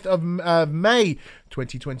 30th of May,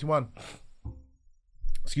 2021.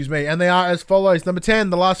 Excuse me, and they are as follows. Number 10,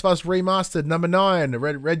 The Last of Us Remastered. Number 9,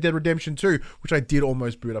 Red Dead Redemption 2, which I did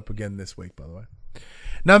almost boot up again this week, by the way.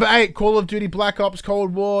 Number 8, Call of Duty Black Ops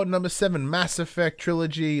Cold War. Number 7, Mass Effect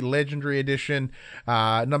Trilogy Legendary Edition.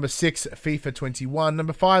 Number 6, FIFA 21.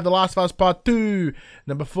 Number 5, The Last of Us Part 2.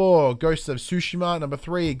 Number 4, Ghost of Tsushima. Number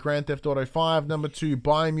 3, Grand Theft Auto 5. Number 2,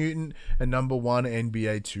 Biomutant. And number 1,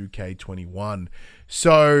 NBA 2K21.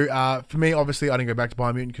 So, for me, obviously, I didn't go back to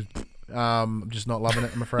Biomutant because I'm just not loving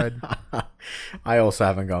it, I'm afraid. I also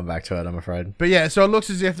haven't gone back to it, I'm afraid. But yeah, so it looks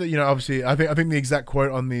as if that, obviously, I think the exact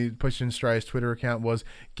quote on the PlayStation Australia's Twitter account was,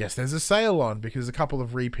 "Guess there's a sale on," because there's a couple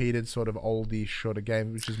of repeated sort of oldie shorter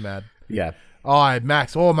games, which is mad. Yeah. Oh,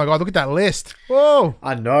 Max! Oh my God! Look at that list. Whoa!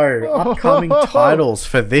 I know. Upcoming titles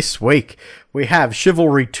for this week. We have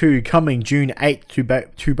Chivalry 2 coming June 8th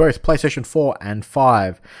to both PlayStation 4 and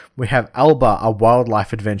 5. We have Alba, a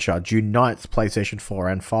wildlife adventure, June 9th, PlayStation 4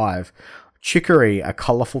 and 5. Chicory, A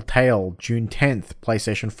Colorful Tale, June 10th,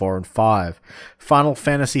 PlayStation 4 and 5. Final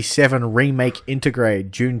Fantasy VII Remake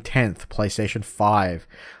Intergrade, June 10th, PlayStation 5.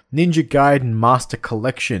 Ninja Gaiden Master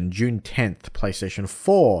Collection, June 10th, PlayStation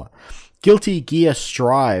 4. Guilty Gear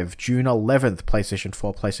Strive, June 11th, PlayStation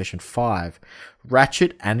 4, PlayStation 5.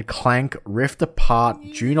 Ratchet and Clank Rift Apart,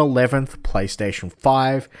 June 11th, PlayStation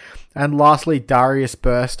 5. And lastly, Darius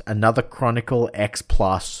Burst, Another Chronicle X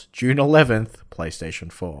Plus, June 11th,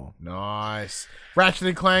 PlayStation 4. Nice. Ratchet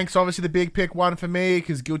and Clank's obviously the big pick one for me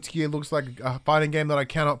because Guilty Gear looks like a fighting game that I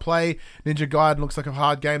cannot play. Ninja Gaiden looks like a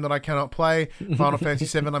hard game that I cannot play. Final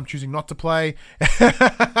Fantasy VII I'm choosing not to play.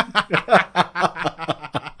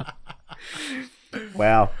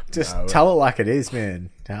 Wow. Just tell it like it is, man.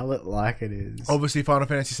 Tell it like it is. Obviously, Final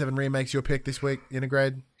Fantasy VII Remake's your pick this week,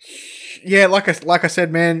 Intergrade. Yeah, like I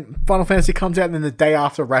said, man, Final Fantasy comes out and then the day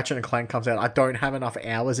after Ratchet and Clank comes out, I don't have enough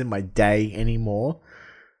hours in my day anymore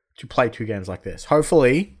to play two games like this.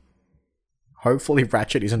 Hopefully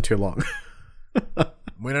Ratchet isn't too long.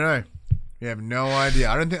 We don't know. We have no idea.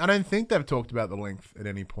 I don't think they've talked about the length at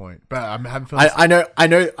any point. But I'm having fun. I know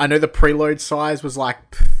the preload size was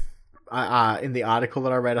like in the article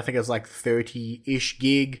that I read, I think it was like 30-ish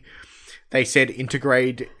gig. They said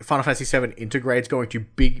Final Fantasy VII Intergrade's going to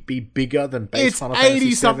be bigger than base Final Fantasy VII.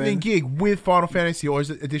 It's 80-something gig with Final Fantasy, or is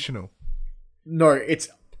it additional? No, it's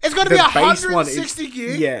going to be 160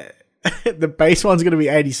 gig? Yeah. The base one's going to be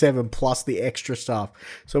 87 plus the extra stuff.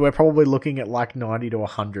 So we're probably looking at like 90 to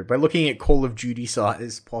 100. We're looking at Call of Duty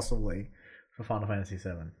size, possibly, for Final Fantasy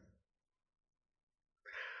VII.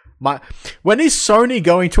 When is Sony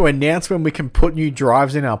going to announce when we can put new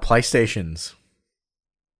drives in our PlayStations?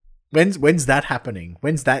 When's that happening?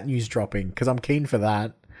 When's that news dropping? Because I'm keen for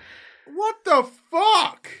that. What the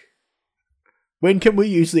fuck? When can we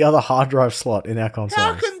use the other hard drive slot in our consoles?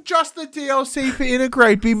 How can just the DLC for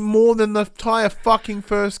Intergrade be more than the entire fucking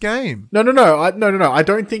first game? No. I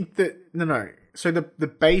don't think that. No. So the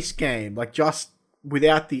base game, like just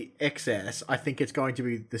without the XS, I think it's going to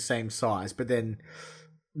be the same size, but then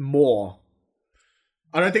more.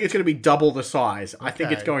 I don't think it's going to be double the size. Okay. I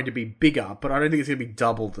think it's going to be bigger, but I don't think it's going to be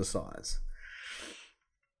double the size.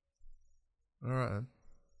 All right.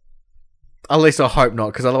 At least I hope not,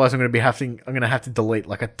 because otherwise I'm going to have to delete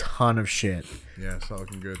like a ton of shit. Yeah, it's not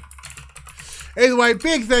looking good. Either way,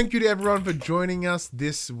 big thank you to everyone for joining us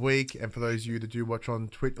this week, and for those of you that do watch on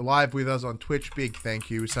live with us on Twitch, big thank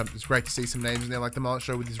you. It's great to see some names in there, like the Mullet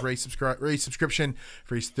Show with his resubscription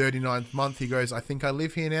for his 39th month. He goes, "I think I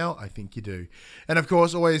live here now." I think you do. And of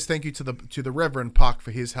course, always thank you to the Reverend Puck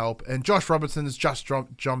for his help, and Josh Robinson has just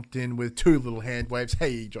jumped in with 2 little hand waves.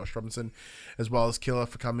 Hey, Josh Robinson, as well as Killer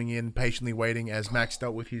for coming in, patiently waiting as Max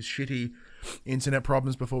dealt with his shitty internet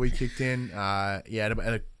problems before we kicked in. That's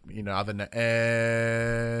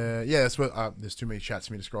what. There's too many chats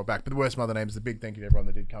for me to scroll back. But the worst other names. A big thank you to everyone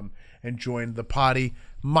that did come and join the party.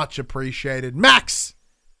 Much appreciated. Max,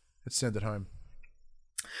 let's send it home.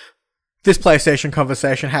 This PlayStation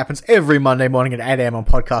conversation happens every Monday morning at 8 a.m. on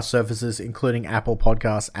podcast services, including Apple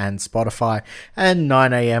Podcasts and Spotify, and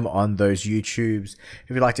 9 a.m. on those YouTubes.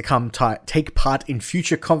 If you'd like to come take part in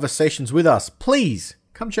future conversations with us, please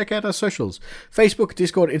come check out our socials. Facebook,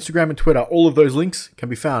 Discord, Instagram, and Twitter. All of those links can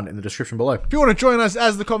be found in the description below. If you want to join us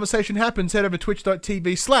as the conversation happens, head over to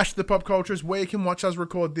twitch.tv/thepopcultures, where you can watch us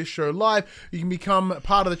record this show live. You can become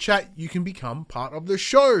part of the chat. You can become part of the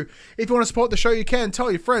show. If you want to support the show, you can.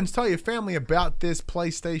 Tell your friends, tell your family about this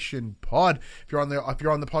PlayStation pod. If you're on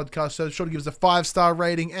the podcast, so be sure to give us a 5-star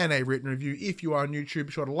rating and a written review. If you are on YouTube,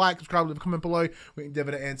 be sure to like, subscribe, leave a comment below. We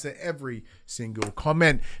endeavor to answer every single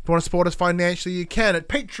comment. If you want to support us financially, you can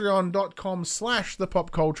at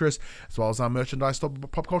patreon.com/thepopculturist, as well as our merchandise store,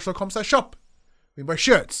 popculture.com/shop. We buy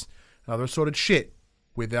shirts and other assorted shit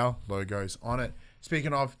with our logos on it.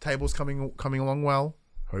 Speaking of, tables coming along well.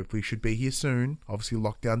 Hopefully should be here soon. Obviously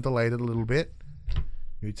lockdown delayed it a little bit.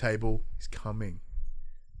 New table is coming.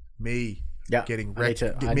 Me getting wrecked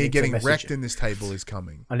in this table is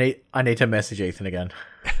coming. I need to message Ethan again.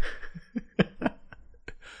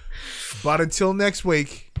 But until next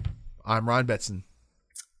week, I'm Ryan Betson.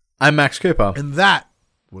 I'm Max Cooper. And that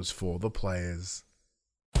was For the Players.